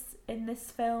in this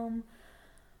film.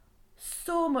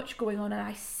 So much going on, and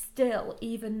I still,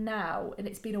 even now, and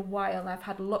it's been a while, I've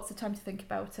had lots of time to think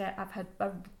about it,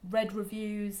 I've read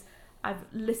reviews, I've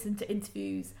listened to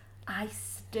interviews, I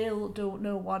still don't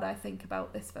know what I think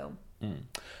about this film.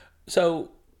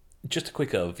 So, just a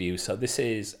quick overview. So this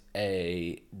is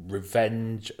a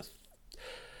revenge,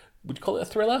 would you call it a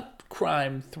thriller?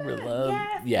 Crime thriller?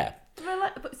 Yeah.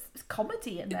 Thriller, but it's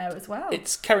comedy in there as well.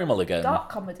 It's Carey Mulligan. Dark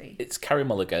comedy. It's Carey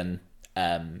Mulligan,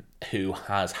 who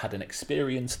has had an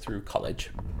experience through college.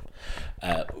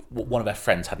 One of her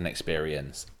friends had an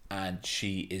experience, and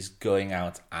she is going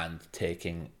out and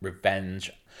taking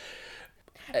revenge.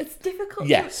 It's difficult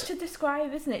to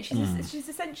describe, isn't it? She's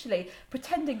essentially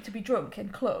pretending to be drunk in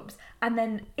clubs, and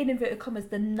then, in inverted commas,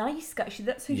 the nice guy.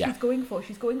 That's who she's going for.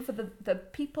 She's going for the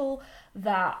people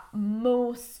that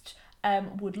most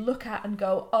would look at and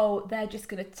go, oh, they're just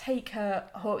going to take her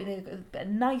home. They're a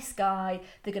nice guy.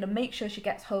 They're going to make sure she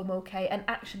gets home okay. And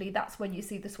actually, that's when you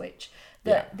see the switch.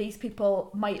 That these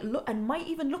people might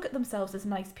even look at themselves as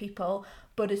nice people,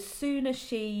 but as soon as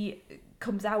she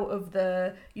comes out of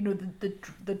the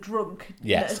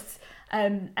drunkness,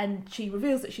 and she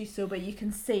reveals that she's sober, you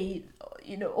can see,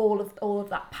 all of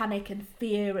that panic and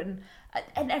fear and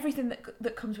everything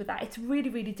that comes with that. It's really,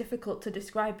 really difficult to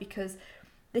describe because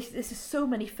this is so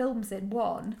many films in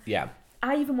one. Yeah.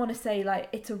 I even want to say, like,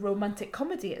 it's a romantic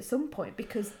comedy at some point,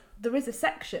 because there is a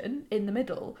section in the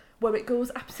middle where it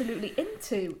goes absolutely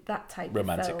into that type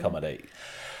romantic of film. Comedy.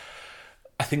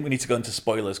 I think we need to go into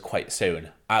spoilers quite soon.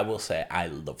 I will say I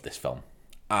love this film.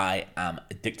 I am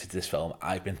addicted to this film.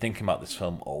 I've been thinking about this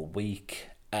film all week.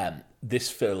 This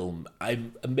film,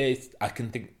 I'm amazed. I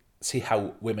can see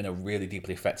how women are really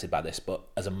deeply affected by this, but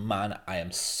as a man, I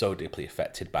am so deeply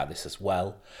affected by this as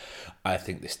well. I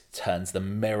think this turns the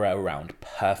mirror around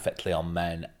perfectly on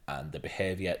men and the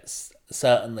behaviour.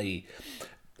 Certainly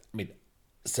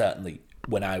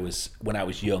when I was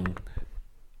young,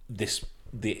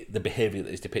 the behaviour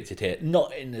that is depicted here,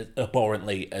 not in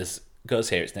abhorrently as goes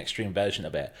here, it's an extreme version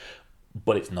of it,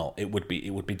 but it's not. It would be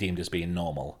deemed as being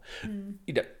normal.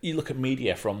 You look at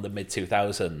media from the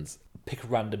mid-2000s, pick a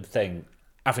random thing,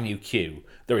 Avenue Q,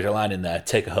 there is a line in there,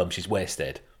 take her home, she's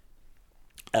wasted.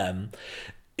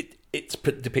 It's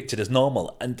depicted as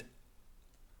normal, and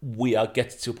we are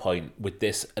getting to a point with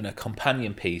this and a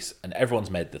companion piece, and everyone's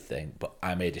made the thing, but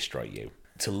I May Destroy You,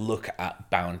 to look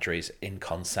at boundaries in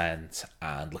consent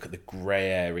and look at the grey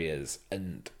areas.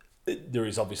 And there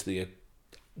is obviously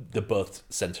the both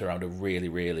centre around a really,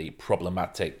 really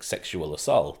problematic sexual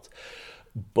assault,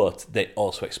 but they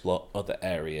also explore other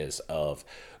areas of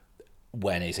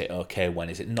when is it okay, when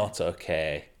is it not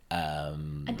okay.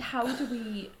 And how do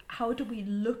we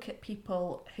look at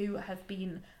people who have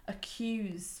been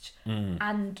accused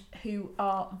and who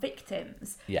are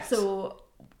victims? Yes. So,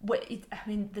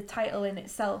 the title in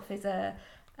itself is a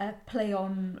play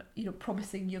on,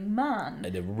 Promising Young Man.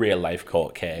 In a real life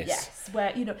court case. Yes,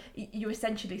 where, you're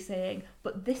essentially saying,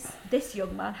 but this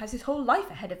young man has his whole life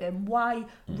ahead of him. Why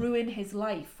ruin his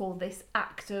life for this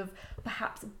act of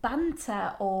perhaps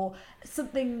banter or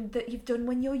something that you've done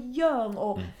when you're young,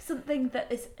 or something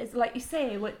that is like you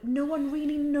say, where no one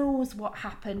really knows what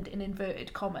happened, in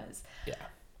inverted commas. Yeah.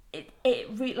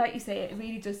 Like you say, it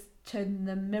really does turn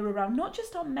the mirror around, not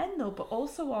just on men though, but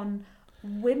also on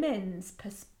women's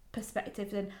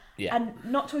perspectives, and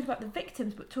not talking about the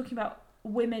victims, but talking about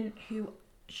women who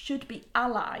should be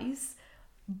allies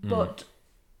but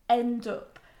end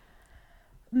up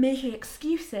making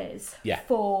excuses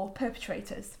for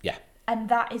perpetrators. And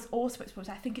that is also exposed.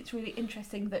 I think it's really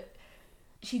interesting that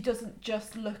she doesn't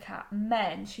just look at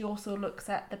men, she also looks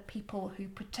at the people who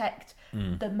protect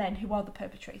the men who are the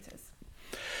perpetrators.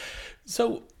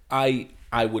 So I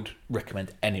would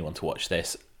recommend anyone to watch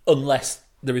this, unless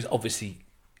there is obviously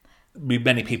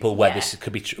many people where this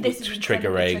could be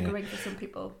triggering for some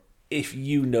people. If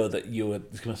you know that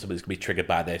somebody's going to be triggered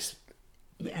by this,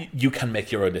 you can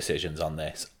make your own decisions on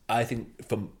this. I think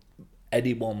from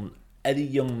any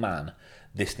young man,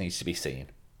 this needs to be seen,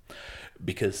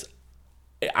 because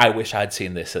I wish I'd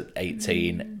seen this at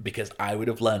 18 because I would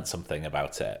have learned something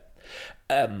about it.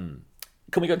 Can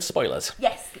we go into spoilers?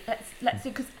 Yes, let's do,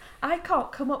 because I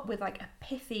can't come up with like a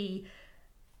pithy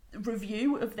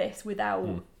review of this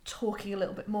without talking a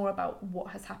little bit more about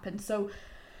what has happened. So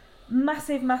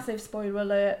massive spoiler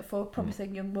alert for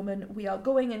Promising Young Woman. We are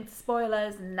going into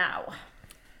spoilers now.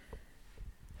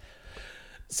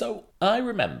 So I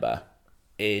remember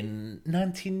in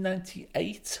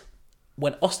 1998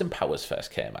 when Austin Powers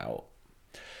first came out,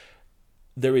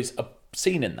 there is a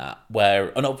scene in that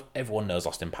where, everyone knows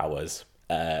Austin Powers,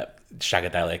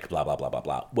 shagadelic, blah blah blah blah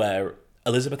blah, where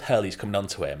Elizabeth Hurley's coming on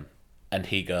to him and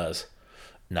he goes,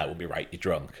 "No, we'll be right, you're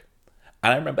drunk."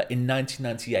 And I remember in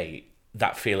 1998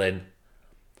 that feeling,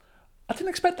 I didn't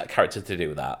expect that character to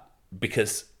do that,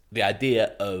 because the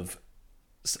idea of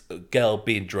a girl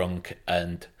being drunk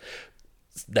and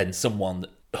then someone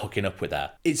hooking up with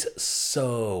her is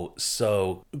so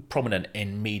prominent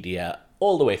in media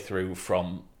all the way through,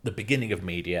 from the beginning of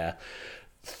media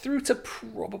through to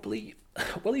probably,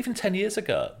 even 10 years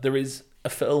ago. There is a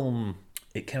film,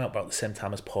 it came out about the same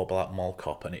time as Paul Blart Mall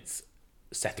Cop, and it's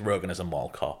Seth Rogen as a mall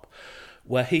cop,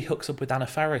 where he hooks up with Anna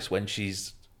Faris when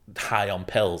she's high on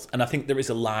pills. And I think there is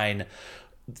a line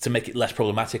to make it less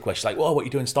problematic where she's like, "Whoa, what are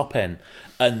you doing stopping?"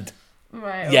 And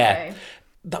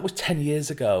that was 10 years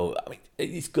ago. I mean,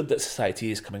 it's good that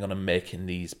society is coming on and making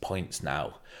these points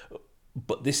now,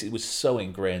 but this was so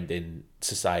ingrained in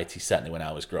society, certainly when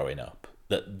I was growing up,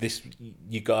 that this,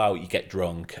 you go out, you get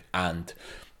drunk, and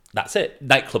that's it.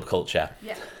 Nightclub culture.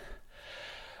 Yeah.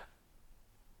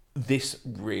 This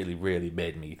really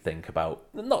made me think about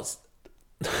not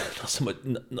so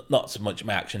much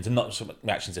my actions, and not so much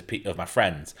my actions of my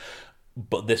friends,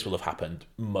 but this will have happened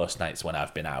most nights when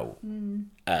I've been out. And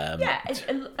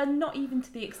not even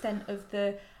to the extent of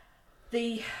the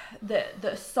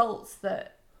assaults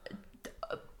that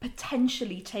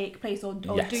potentially take place or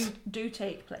Yes. do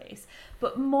take place,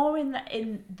 but more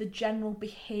in the general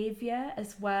behaviour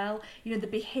as well. You know, the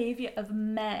behaviour of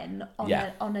men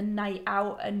on a night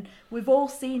out, and we've all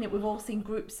seen it. We've all seen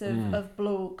groups of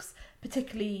blokes,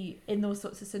 particularly in those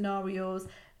sorts of scenarios,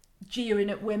 jeering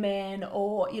at women,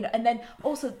 or you know, and then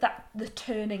also the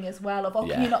turning as well of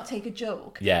can you not take a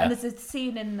joke? And there's a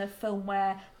scene in the film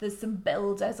where there's some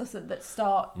builders or something that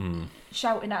start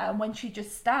shouting at her, and when she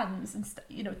just stands and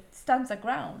stands her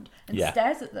ground and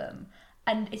stares at them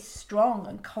and is strong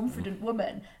and confident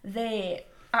woman, they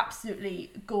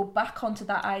absolutely go back onto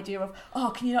that idea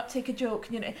of can you not take a joke?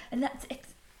 And that's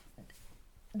it's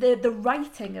the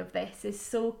writing of this is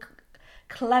so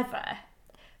clever,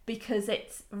 because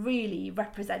it's really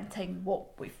representing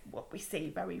what we see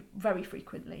very, very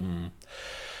frequently.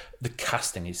 The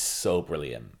casting is so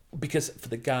brilliant, because for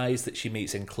the guys that she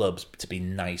meets in clubs to be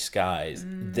nice guys,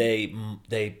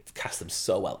 they cast them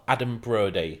so well. Adam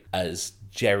Brody as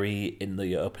Jerry in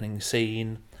the opening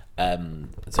scene.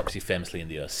 It's obviously famously in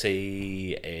the OC.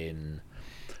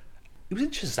 He was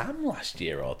in Shazam last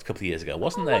year or a couple of years ago,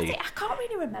 wasn't he? Was he? I can't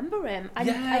really remember him. I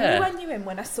knew him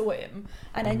when I saw him,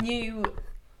 and I knew.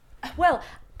 Well,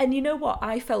 and you know what?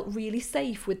 I felt really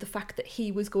safe with the fact that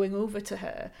he was going over to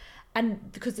her,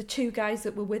 and because the two guys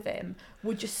that were with him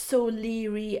were just so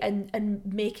leery and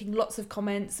making lots of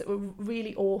comments that were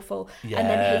really awful. Yeah. And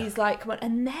then he's like, come on,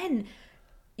 and then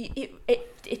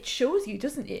it shows you,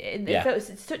 doesn't it?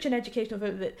 It's such an educational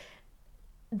film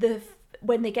that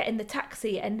when they get in the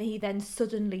taxi and he then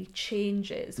suddenly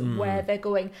changes where they're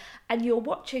going, and you're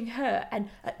watching her, and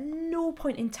at no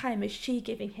point in time is she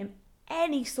giving him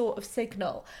any sort of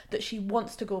signal that she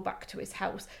wants to go back to his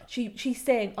house. She's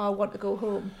saying, I want to go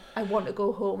home,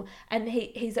 and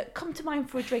he's like, come to mine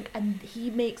for a drink, and he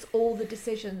makes all the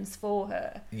decisions for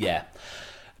her.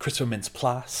 Christopher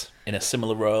Mintz-Plasse, in a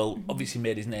similar role, obviously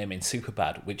made his name in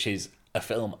Superbad, which is a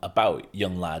film about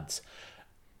young lads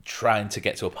trying to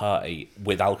get to a party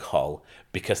with alcohol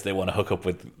because they want to hook up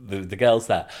with the girls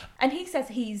there. And he says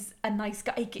he's a nice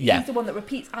guy. He's the one that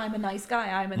repeats, I'm a nice guy,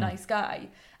 I'm a nice guy.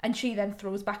 And she then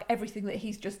throws back everything that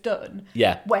he's just done.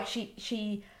 Where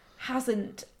she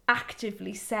hasn't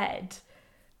actively said,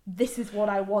 this is what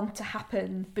I want to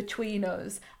happen between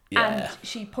us. And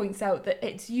she points out that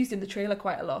it's used in the trailer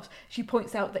quite a lot. She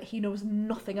points out that he knows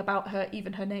nothing about her,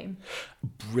 even her name.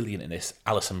 Brilliant in this,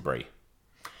 Alison Brie.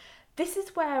 This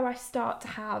is where I start to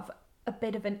have a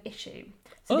bit of an issue.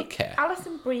 So the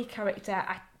Alison Brie character,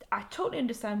 I totally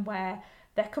understand where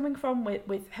they're coming from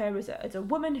with her as a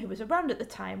woman who was around at the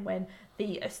time when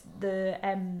the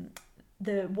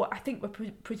what I think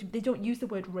they don't use the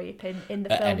word rape in the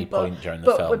film at any point during the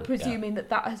film, but we're presuming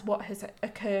that is what has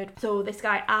occurred. So this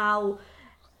guy Al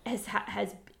has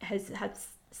had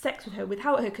sex with her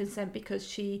without her consent because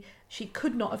she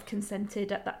could not have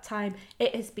consented at that time.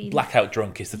 It has been blackout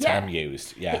drunk is the term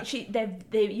used.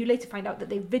 You later find out that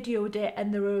they videoed it,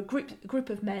 and there were a group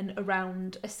of men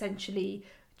around essentially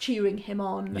cheering him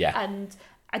on. And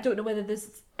I don't know whether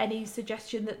there's any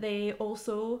suggestion that they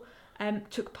also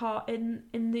took part in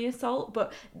the assault,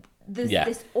 but there's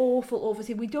this awful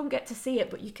scene. We don't get to see it,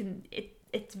 but you can.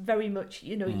 It's very much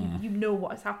you know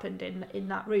what has happened in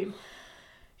that room.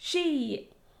 She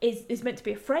is meant to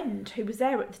be a friend who was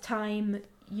there at the time.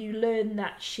 You learn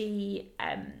that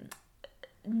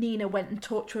Nina went and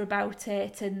talked to her about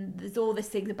it, and there's all this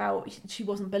thing about she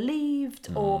wasn't believed,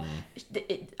 or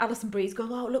Alison Brie's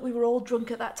going, oh look, we were all drunk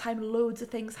at that time, loads of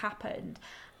things happened,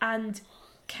 and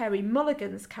Kerry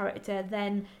Mulligan's character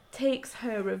then takes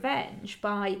her revenge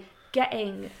by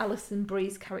getting Alison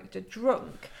Brie's character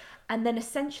drunk and then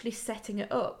essentially setting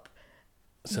it up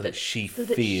so that she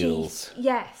feels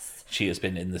she has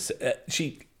been in this.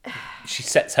 She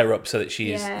sets her up so that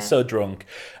she is so drunk,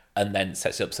 and then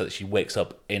sets it up so that she wakes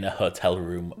up in a hotel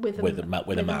room with a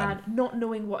man, not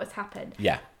knowing what has happened.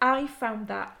 I found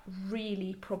that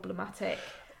really problematic.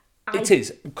 It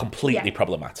is completely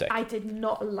problematic. I did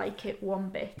not like it one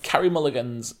bit. Carrie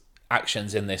Mulligan's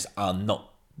actions in this are not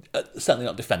certainly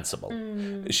not defensible.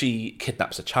 She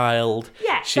kidnaps a child.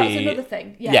 That's another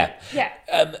thing.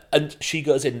 And she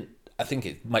goes in. I think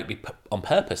it might be on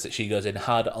purpose that she goes in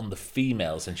harder on the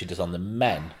females than she does on the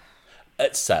men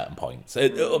at certain points,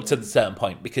 up to a certain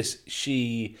point, because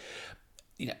she,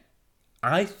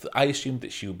 I assumed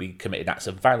that she would be committing acts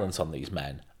of violence on these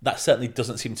men. That certainly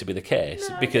doesn't seem to be the case,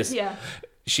 because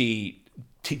she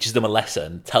teaches them a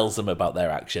lesson, tells them about their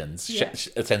actions,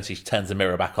 essentially turns the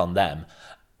mirror back on them,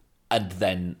 and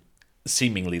then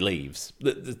seemingly leaves.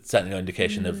 There's certainly no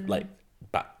indication of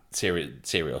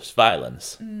serious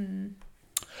violence.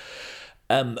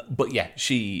 But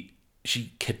she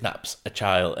she kidnaps a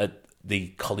child, the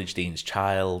college dean's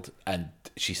child, and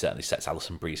she certainly sets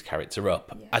Alison Brie's character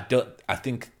up. Yeah. I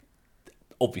think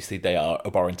obviously they are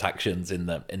abhorrent actions in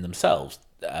themselves,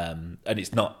 and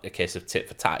it's not a case of tit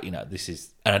for tat. This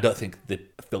is, and I don't think the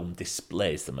film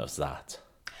displays them as that.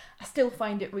 I still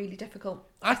find it really difficult.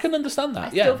 I can understand that. I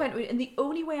still find it, and the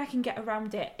only way I can get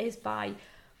around it is by,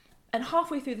 and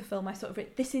halfway through the film, I sort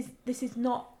of this is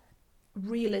not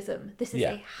realism. This is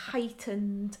a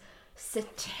heightened,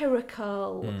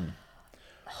 satirical,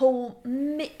 whole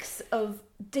mix of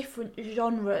different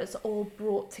genres all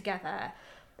brought together.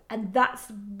 And that's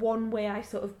one way I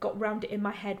sort of got round it in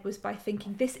my head, was by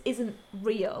thinking, this isn't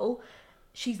real.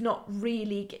 She's not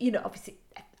really, obviously,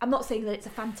 I'm not saying that it's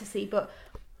a fantasy, but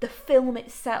the film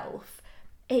itself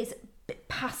is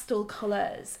pastel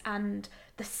colours, and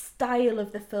the style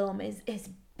of the film is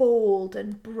bold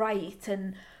and bright.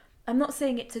 And I'm not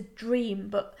saying it's a dream,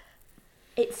 but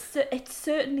it's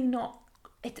certainly not.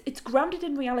 It's grounded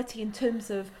in reality in terms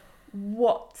of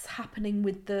what's happening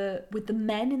with the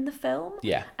men in the film,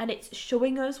 and it's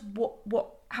showing us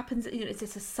what happens. It's a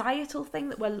societal thing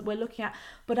that we're looking at.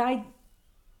 But I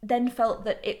then felt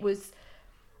that it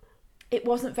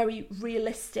wasn't very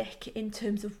realistic in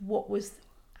terms of what was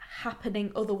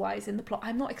happening otherwise in the plot.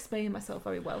 I'm not explaining myself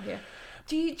very well here.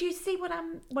 Do you see what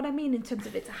I mean in terms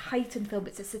of, it's a heightened film,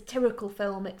 it's a satirical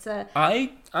film, it's a.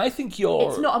 I think you're.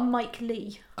 It's not a Mike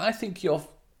Lee. I think you're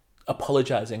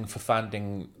apologising for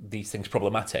finding these things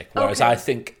problematic, whereas I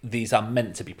think these are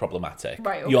meant to be problematic.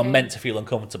 Right, okay. You're meant to feel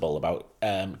uncomfortable about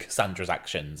Cassandra's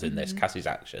actions in this, Cassie's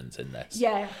actions in this.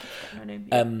 Yeah.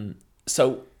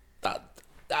 So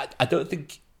that I don't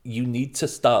think you need to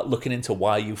start looking into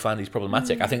why you find these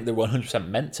problematic. I think they're 100%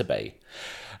 meant to be.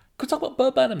 Could we talk about Bo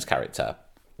Burnham's character?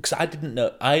 Because I didn't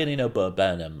know. I only know Bo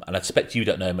Burnham, and I suspect you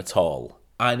don't know him at all.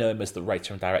 I know him as the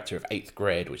writer and director of 8th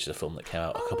Grade, which is a film that came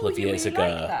out a couple of years ago.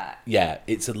 Like that? Yeah,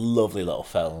 it's a lovely little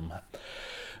film.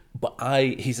 But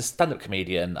he's a stand-up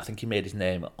comedian. I think he made his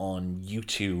name on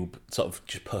YouTube, sort of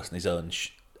just posting his own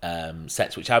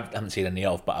sets, which I haven't seen any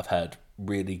of, but I've heard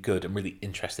really good and really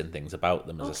interesting things about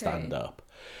them as a stand-up.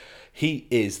 He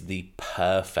is the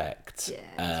perfect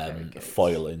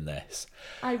foil in this.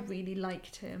 I really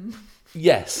liked him.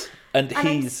 Yes, and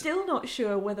I'm still not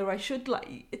sure whether I should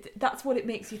like. That's what it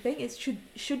makes you think. Is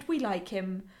should we like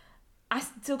him? I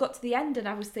still got to the end and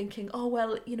I was thinking, oh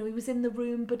well, he was in the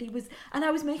room, but and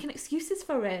I was making excuses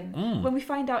for him when we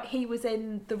find out he was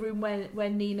in the room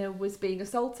when Nina was being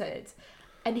assaulted,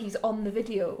 and he's on the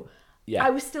video. Yeah.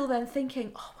 I was still then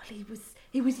thinking, oh well,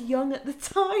 he was young at the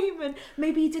time, and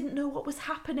maybe he didn't know what was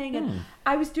happening, and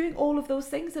I was doing all of those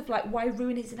things of like, why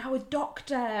ruin it? He's now a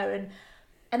doctor,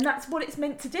 and that's what it's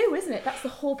meant to do, isn't it? That's the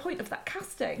whole point of that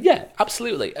casting. Yeah,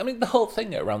 absolutely. I mean, the whole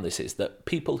thing around this is that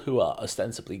people who are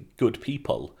ostensibly good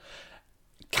people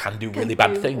can do really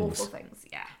bad things. Awful things,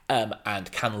 yeah.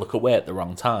 And can look away at the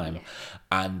wrong time,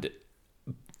 and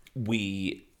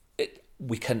we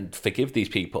can forgive these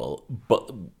people,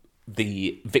 but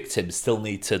the victims still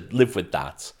need to live with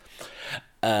that.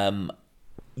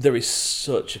 There is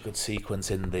such a good sequence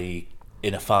in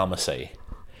a pharmacy,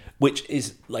 which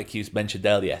is, like you mentioned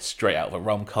earlier, straight out of a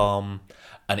rom-com,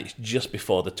 and it's just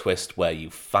before the twist where you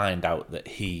find out that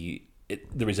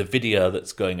there is a video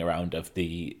that's going around of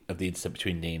the incident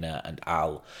between Nina and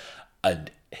Al,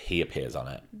 and he appears on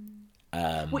it.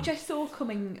 Which I saw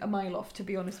coming a mile off, to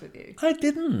be honest with you. I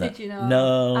didn't. Did you know?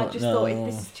 No. I just thought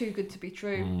this is too good to be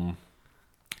true.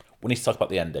 We need to talk about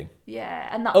the ending. Yeah,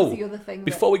 and that was the other thing.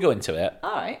 Before we go into it,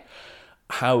 all right.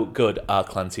 How good are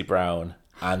Clancy Brown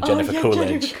and Jennifer Coolidge?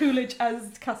 Jennifer Coolidge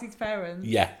as Cassie's parents.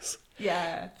 Yes.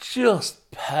 Yeah.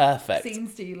 Just perfect. Scene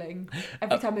stealing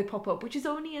every time they pop up, which is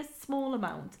only a small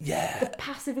amount. Yeah. The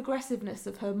passive aggressiveness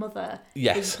of her mother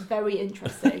is very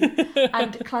interesting.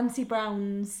 And Clancy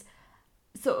Brown's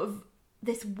sort of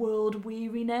this world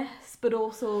weariness, but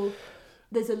also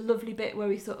there's a lovely bit where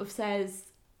he sort of says,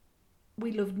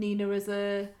 we loved Nina as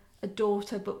a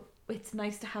daughter, but it's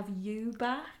nice to have you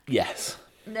back. Yes.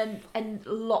 And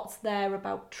lots there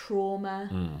about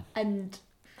trauma and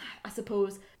I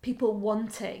suppose people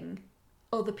wanting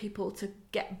other people to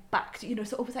get back to,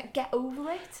 sort of almost like get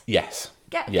over it. Yes.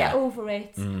 Get over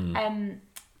it.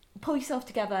 Pull yourself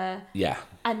together. Yeah.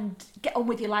 And get on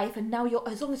with your life. And now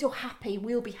as long as you're happy,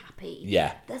 we'll be happy.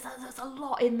 Yeah. There's a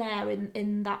lot in there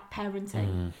in that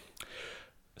parenting.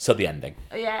 So the ending.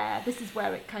 Yeah, this is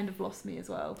where it kind of lost me as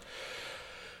well.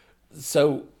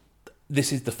 So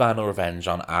this is the final revenge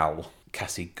on Al.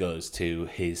 Cassie goes to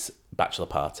his bachelor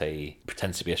party,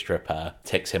 pretends to be a stripper,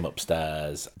 takes him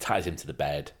upstairs, ties him to the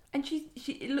bed, And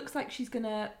it looks like she's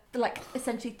gonna like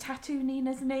essentially tattoo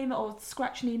Nina's name or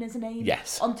scratch Nina's name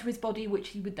onto his body, which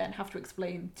he would then have to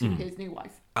explain to his new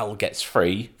wife. Al gets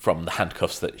free from the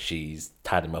handcuffs that she's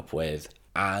tied him up with,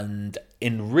 and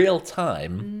in real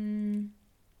time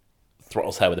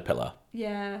throttles her with a pillow.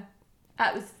 Yeah,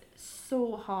 that was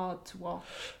so hard to watch.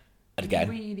 And again,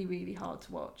 really, really hard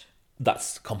to watch.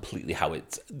 That's completely how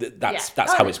it's. That's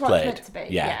how it's played. Meant to be.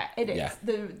 Yeah, it is.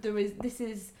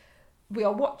 Yeah. We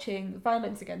are watching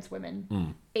violence against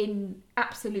women in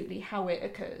absolutely how it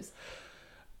occurs.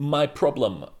 My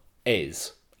problem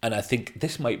is, and I think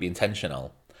this might be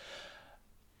intentional,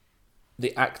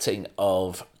 the acting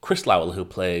of Chris Lowell, who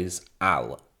plays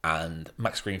Al, and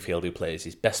Max Greenfield, who plays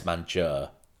his best man Joe,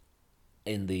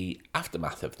 in the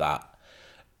aftermath of that,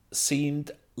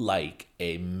 seemed like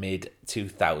a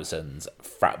mid-2000s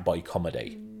frat boy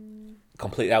comedy.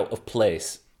 Completely out of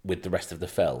place with the rest of the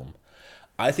film.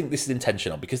 I think this is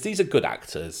intentional because these are good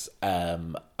actors. I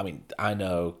mean, I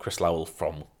know Chris Lowell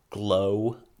from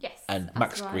Glow. Yes, and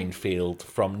Max Greenfield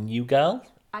from New Girl.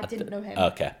 I didn't know him.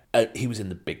 Okay, he was in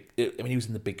the Big. He was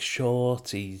in the Big Short.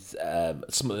 He's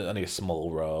only a small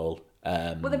role.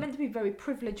 Well, they're meant to be very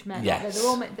privileged men. Yes. They're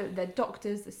all they're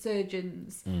doctors, they're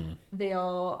surgeons. They've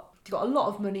got a lot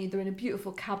of money. They're in a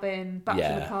beautiful cabin,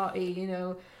 bachelor party. You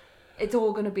know, it's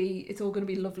all gonna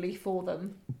be lovely for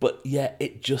them. But yeah,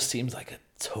 it just seems like a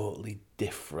totally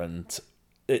different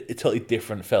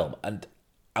film, and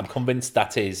I'm convinced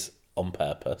that is on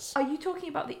purpose. Are you talking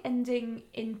about the ending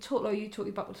in total, or are you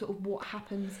talking about sort of what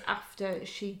happens after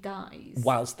she dies?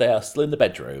 Whilst they are still in the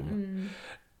bedroom,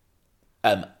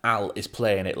 Al is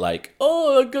playing it like,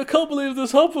 oh, I can't believe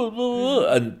this happened,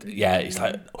 and he's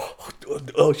like,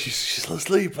 oh, she's still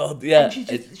asleep. Oh, yeah, and she's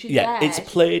it's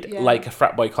played like a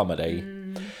frat boy comedy.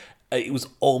 It was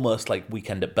almost like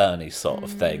Weekend at Bernie's sort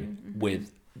of thing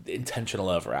with intentional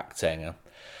overacting,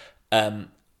 and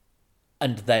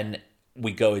then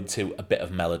we go into a bit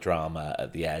of melodrama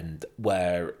at the end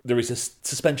where there is a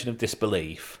suspension of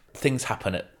disbelief. Things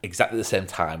happen at exactly the same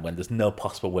time when there's no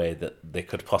possible way that they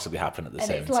could possibly happen at the same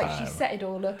time. And it's like she set it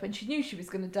all up and she knew she was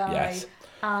going to die,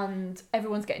 and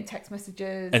everyone's getting text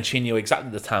messages. And she knew exactly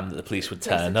the time that the police would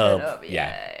turn up.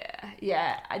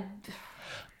 Yeah.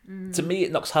 To me,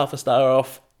 it knocks half a star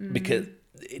off because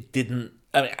it didn't...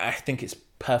 I mean, I think it's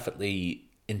perfectly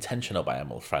intentional by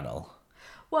Emma Fennell.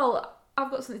 Well,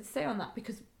 I've got something to say on that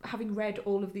because having read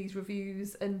all of these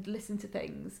reviews and listened to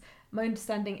things, my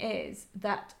understanding is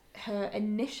that her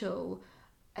initial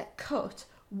cut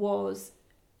was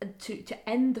to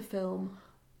end the film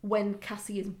when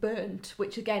Cassie is burnt,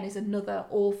 which again is another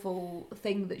awful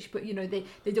thing that she put. You know, they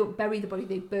don't bury the body,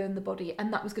 they burn the body,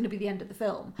 and that was going to be the end of the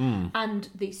film. And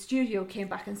the studio came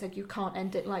back and said, you can't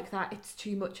end it like that, it's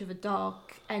too much of a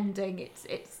dark ending,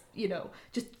 it's you know,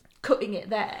 just cutting it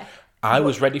there. I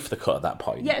was ready for the cut at that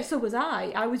point. Yeah, so was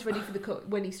I. I was ready for the cut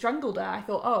when he strangled her. I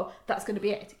thought, oh, that's going to be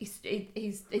it.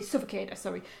 He's suffocated her,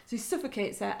 sorry. So he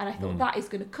suffocates her, and I thought that is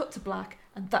going to cut to black,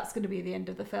 and that's going to be the end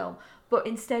of the film. But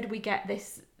instead we get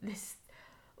this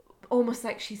almost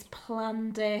like she's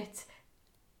planned it.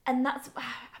 And that's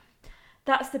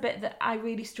the bit that I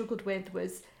really struggled with,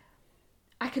 was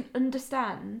I can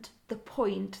understand the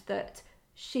point that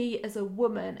she as a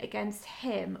woman against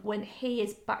him, when he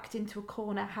is backed into a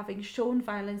corner having shown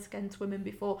violence against women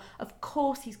before, of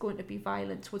course he's going to be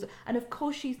violent towards her, and of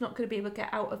course she's not going to be able to get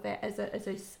out of it as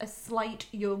a slight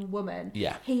young woman.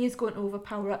 He is going to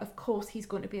overpower her, of course he's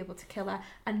going to be able to kill her,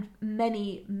 and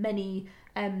many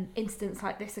incidents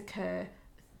like this occur,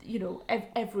 you know,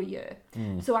 every year.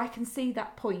 So I can see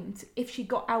that point. If she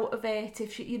got out of it,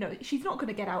 if she, you know, she's not going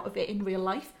to get out of it in real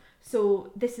life,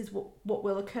 so this is what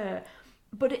will occur.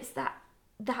 But it's that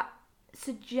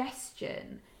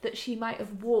suggestion that she might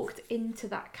have walked into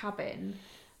that cabin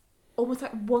almost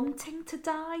like wanting to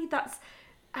die.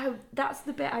 That's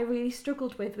the bit I really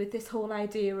struggled with this whole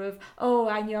idea of, oh,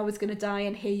 I knew I was going to die,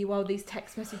 and here you are, these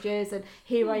text messages, and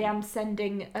here I am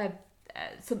sending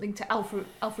something to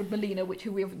Alfred Molina,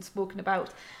 who we haven't spoken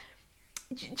about.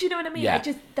 Do you know what I mean? Yeah.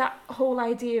 Just that whole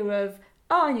idea of,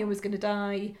 oh, I knew I was going to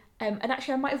die. And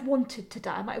actually, I might have wanted to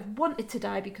die. I might have wanted to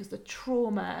die because the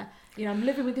trauma, you know, I'm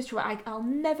living with this trauma. I'll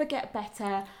never get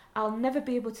better. I'll never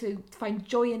be able to find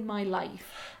joy in my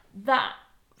life. That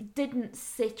didn't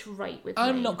sit right with me.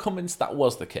 I'm not convinced that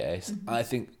was the case. I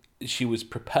think she was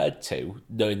prepared to,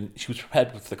 knowing she was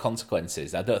prepared with the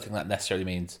consequences. I don't think that necessarily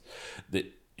means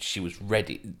that she was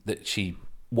ready, that she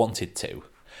wanted to.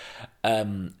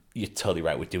 You're totally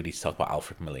right. We do need to talk about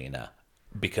Alfred Molina,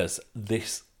 because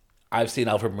I've seen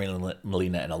Alfred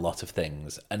Molina in a lot of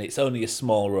things, and it's only a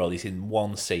small role. He's in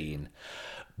one scene,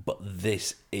 but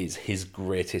this is his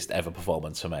greatest ever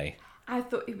performance for me. I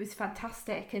thought he was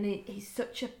fantastic, and he's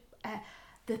such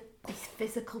his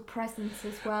physical presence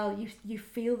as well. You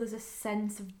feel there's a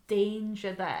sense of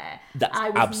danger there. That's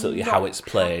absolutely how it's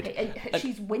played. And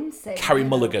she's wincing. Carrie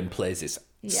Mulligan plays this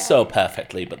so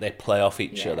perfectly, but they play off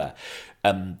each other.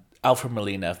 Alfred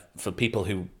Molina, for people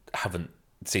who haven't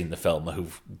seen the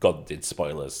film, God did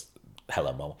spoilers,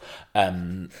 hello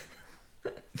Mum.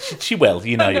 She will,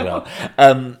 you will.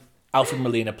 Alfred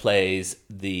Molina plays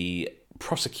the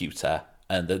prosecutor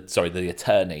and the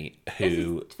attorney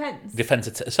who defense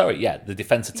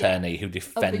attorney who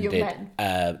defended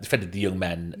the young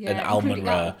men and Al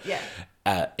Monroe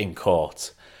in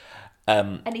court.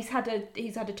 And he's had a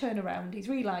turnaround. He's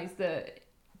realised that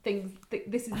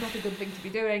this is not a good thing to be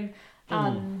doing.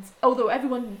 And although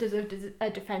everyone deserved a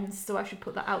defence, so I should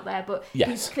put that out there, but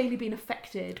he's clearly been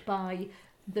affected by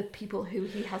the people who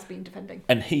he has been defending.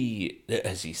 And he,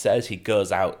 as he says, he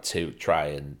goes out to try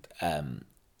and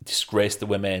disgrace the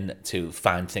women, to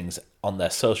find things on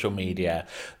their social media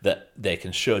that they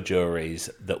can show juries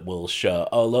that will show,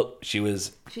 oh look,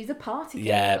 she's a party girl.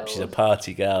 Yeah, she's a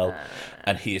party girl,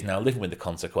 and he is now living with the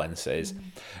consequences.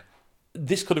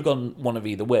 This could have gone one of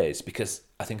either ways, because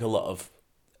I think a lot of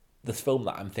the film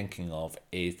that I'm thinking of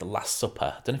is The Last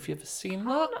Supper. I don't know if you've ever seen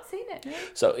that. I've not seen it, no.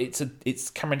 So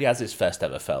it's Cameron Diaz's first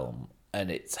ever film,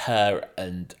 and it's her,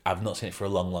 and I've not seen it for a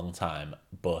long, long time,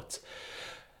 but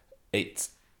it's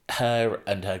her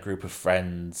and her group of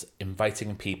friends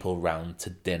inviting people round to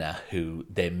dinner who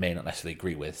they may not necessarily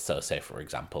agree with. So, say, for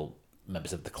example,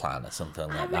 members of the Klan or something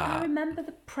like that. I remember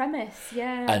the premise,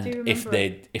 yeah. And I do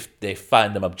remember if they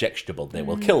find them objectionable, they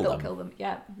will kill them. They'll kill them,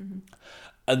 yeah. Mm-hmm.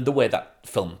 And the way that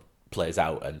film plays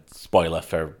out, and spoiler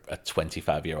for a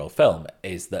 25-year-old film,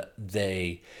 is that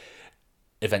they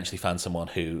eventually find someone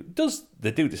who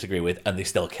they do disagree with, and they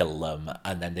still kill them,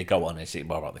 and then they go on and see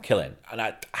more about the killing. And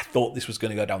I thought this was going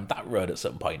to go down that road at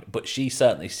some point, but she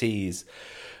certainly sees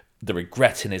the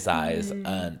regret in his eyes,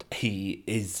 and he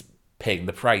is paying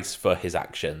the price for his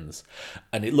actions.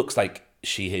 And it looks like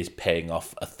she is paying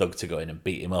off a thug to go in and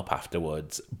beat him up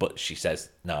afterwards, but she says,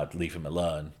 no, I'd leave him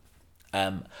alone.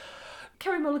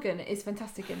 Carrie Mulligan is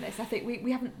fantastic in this. I think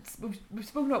we've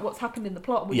spoken about what's happened in the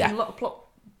plot, and we've done a lot of plot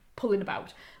pulling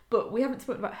about, but we haven't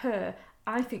spoken about her.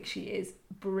 I think she is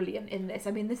brilliant in this.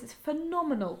 I mean, this is a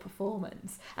phenomenal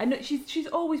performance. I know she's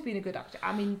always been a good actor.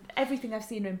 I mean, everything I've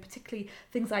seen her in, particularly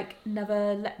things like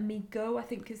Never Let Me Go, I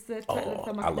think is the title of the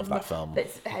film. I love that film.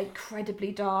 It's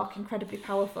incredibly dark, incredibly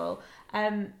powerful.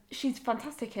 She's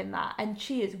fantastic in that, and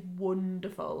she is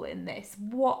wonderful in this.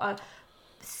 What a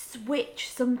switch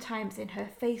sometimes in her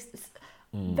face.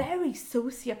 Very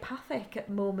sociopathic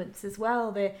at moments as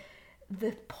well.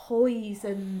 The poise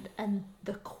and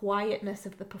the quietness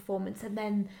of the performance, and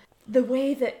then the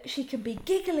way that she can be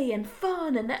giggly and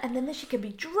fun, and then she can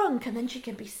be drunk, and then she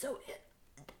can be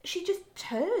she just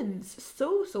turns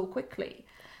so quickly.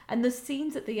 And the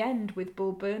scenes at the end with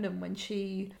Bo Burnham, when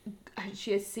she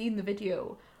has seen the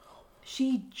video,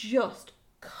 she just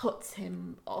cuts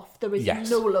him off. There is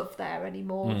no love there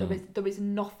anymore. There is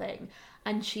nothing,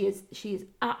 and she is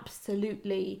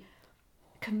absolutely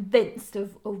convinced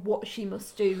of what she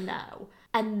must do now.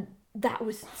 And that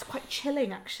was quite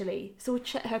chilling, actually. So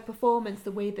her performance,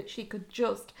 the way that she could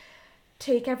just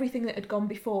take everything that had gone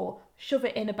before, shove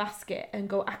it in a basket and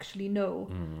go, actually no,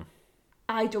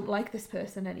 I don't like this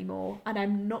person anymore, and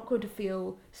I'm not going to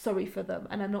feel sorry for them,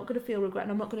 and I'm not going to feel regret,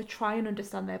 and I'm not going to try and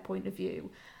understand their point of view.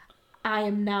 I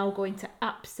am now going to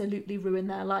absolutely ruin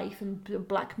their life and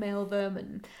blackmail them.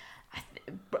 And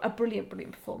a brilliant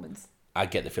performance. I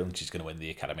get the feeling she's going to win the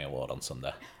Academy Award on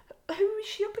Sunday. Who is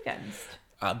she up against?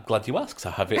 I'm glad you asked, because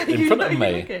I have it in front of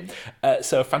me.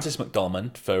 So Frances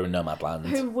McDormand for Nomadland.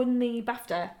 Who won the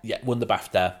BAFTA? Yeah, won the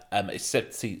BAFTA.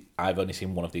 I've only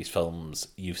seen one of these films.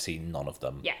 You've seen none of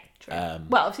them. Yeah, true.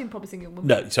 Well, I've seen Probably Single Woman.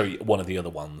 No, sorry, one of the other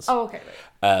ones. Oh, okay.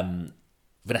 Right.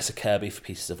 Vanessa Kirby for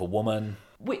Pieces of a Woman.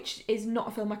 Which is not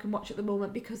a film I can watch at the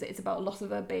moment because it's about a loss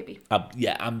of a baby.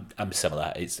 Yeah, I'm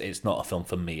similar. It's not a film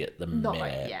for me at the minute. Not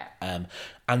right, yeah.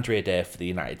 Andrea Day for The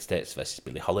United States versus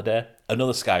Billie Holiday.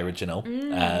 Another Sky original.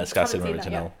 Sky Cinema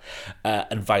original.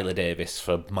 And Viola Davis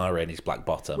for Ma Rainey's Black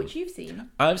Bottom. Which you've seen.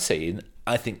 I've seen.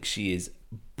 I think she is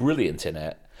brilliant in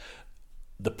it.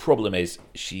 The problem is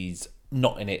she's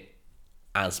not in it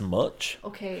as much.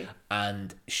 Okay.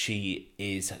 And she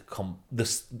is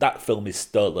that film is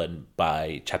stolen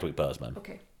by Chadwick Boseman.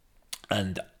 Okay.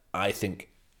 And I think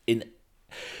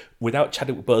without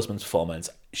Chadwick Boseman's performance,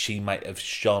 she might have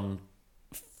shone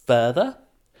further,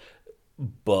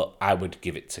 but I would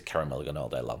give it to Carey Mulligan all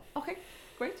day long. Okay,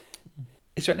 great.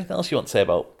 Is there anything else you want to say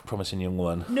about Promising Young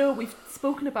Woman? No, we've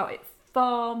spoken about it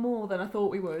far more than I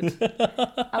thought we would.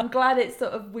 I'm glad it's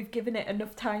sort of, we've given it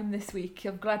enough time this week.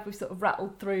 I'm glad we've sort of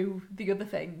rattled through the other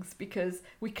things because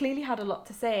we clearly had a lot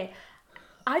to say.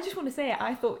 I just want to say,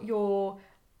 I thought your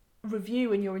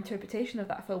review and your interpretation of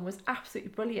that film was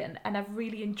absolutely brilliant, and I've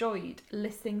really enjoyed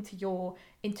listening to your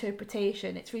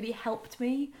interpretation. It's really helped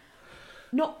me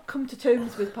not come to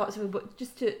terms with parts of it, but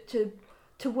just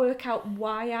to work out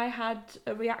why I had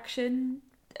a reaction,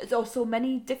 or so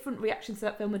many different reactions to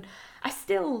that film, and I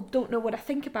still don't know what I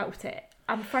think about it.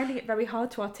 I'm finding it very hard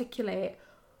to articulate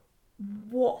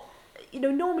what,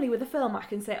 normally with a film I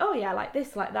can say, oh yeah, I like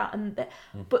this, like that,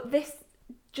 but this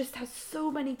just has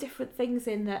so many different things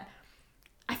in that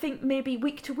I think maybe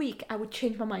week to week I would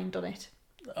change my mind on it.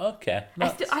 Okay.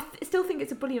 I still think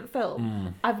it's a brilliant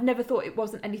film. I've never thought it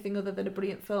wasn't anything other than a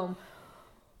brilliant film,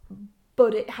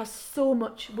 but it has so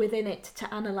much within it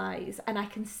to analyse, and I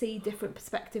can see different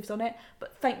perspectives on it.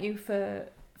 But thank you for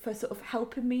sort of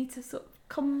helping me to sort of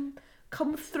come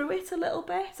through it a little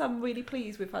bit. I'm really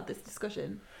pleased we've had this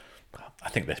discussion. I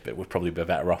think this bit would probably be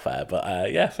better off air,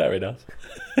 but yeah, fair enough.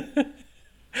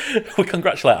 We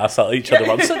congratulate ourselves, each other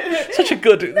on such a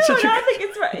good. I think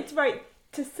it's right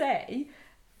to say,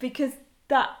 because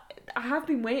that I have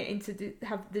been waiting to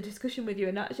have the discussion with you,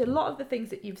 and actually a lot of the things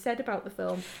that you've said about the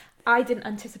film, I didn't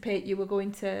anticipate you were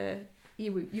going to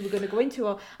go into,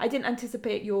 or I didn't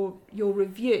anticipate your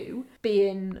review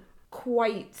being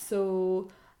quite so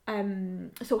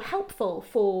helpful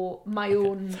for my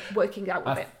own working out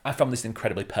of it. I found this an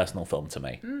incredibly personal film to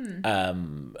me.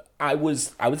 I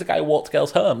was the guy who walked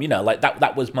girls home, like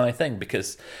that was my thing,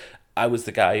 because I was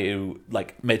the guy who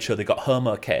like made sure they got home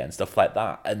okay and stuff like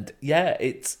that. And yeah,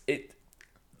 it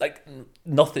like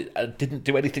nothing. I didn't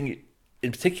do anything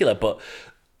in particular, but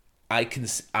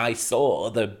I saw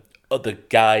other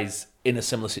guys in a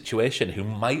similar situation who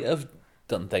might have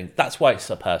done things. That's why it's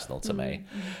so personal to me.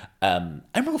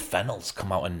 Emerald Fennell's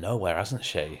come out of nowhere, hasn't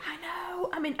she? I know.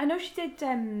 I mean, I know she did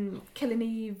Killing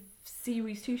Eve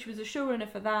series 2. She was a showrunner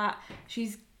for that.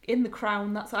 She's in The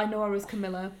Crown. That's I know her as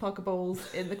Camilla Parker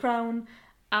Bowles in The Crown,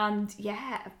 and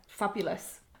yeah,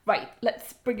 fabulous. Right,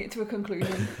 let's bring it to a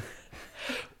conclusion.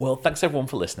 Well, thanks everyone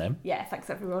for listening. Yeah, thanks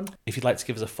everyone. If you'd like to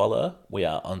give us a follow, we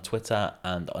are on Twitter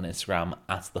and on Instagram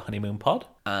at The Honeymoon Pod.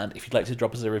 And if you'd like to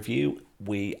drop us a review,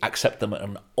 we accept them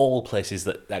on all places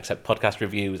that accept podcast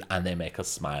reviews, and they make us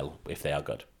smile if they are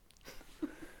good.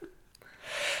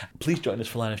 Please join us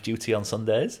for Line of Duty on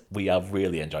Sundays. We are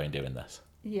really enjoying doing this.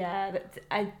 Yeah,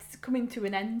 it's coming to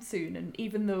an end soon, and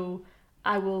even though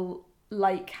I will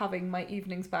like having my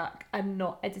evenings back, I'm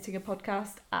not editing a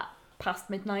podcast at past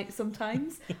midnight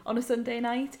sometimes on a Sunday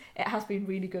night. It has been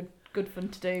really good fun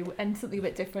to do, and something a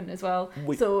bit different as well.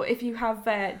 So if you have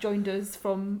joined us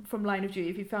from Line of Duty,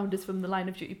 if you found us from the Line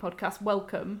of Duty podcast,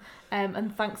 welcome,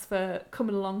 and thanks for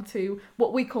coming along to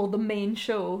what we call the main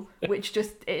show, which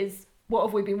just is what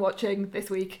have we been watching this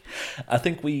week. I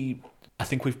think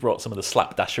we've brought some of the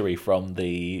slapdashery from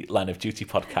the Line of Duty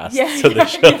podcast to the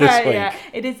show this week. Yeah.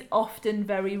 It is often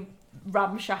very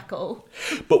ramshackle,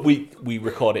 but we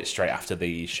record it straight after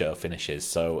the show finishes,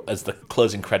 so as the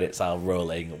closing credits are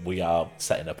rolling, we are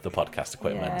setting up the podcast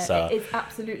equipment. So it's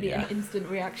absolutely an instant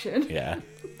reaction.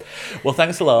 Well,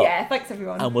 thanks a lot. Thanks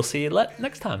everyone, and we'll see you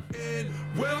next time.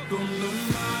 Welcome to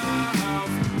my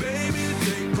house, baby.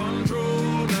 Take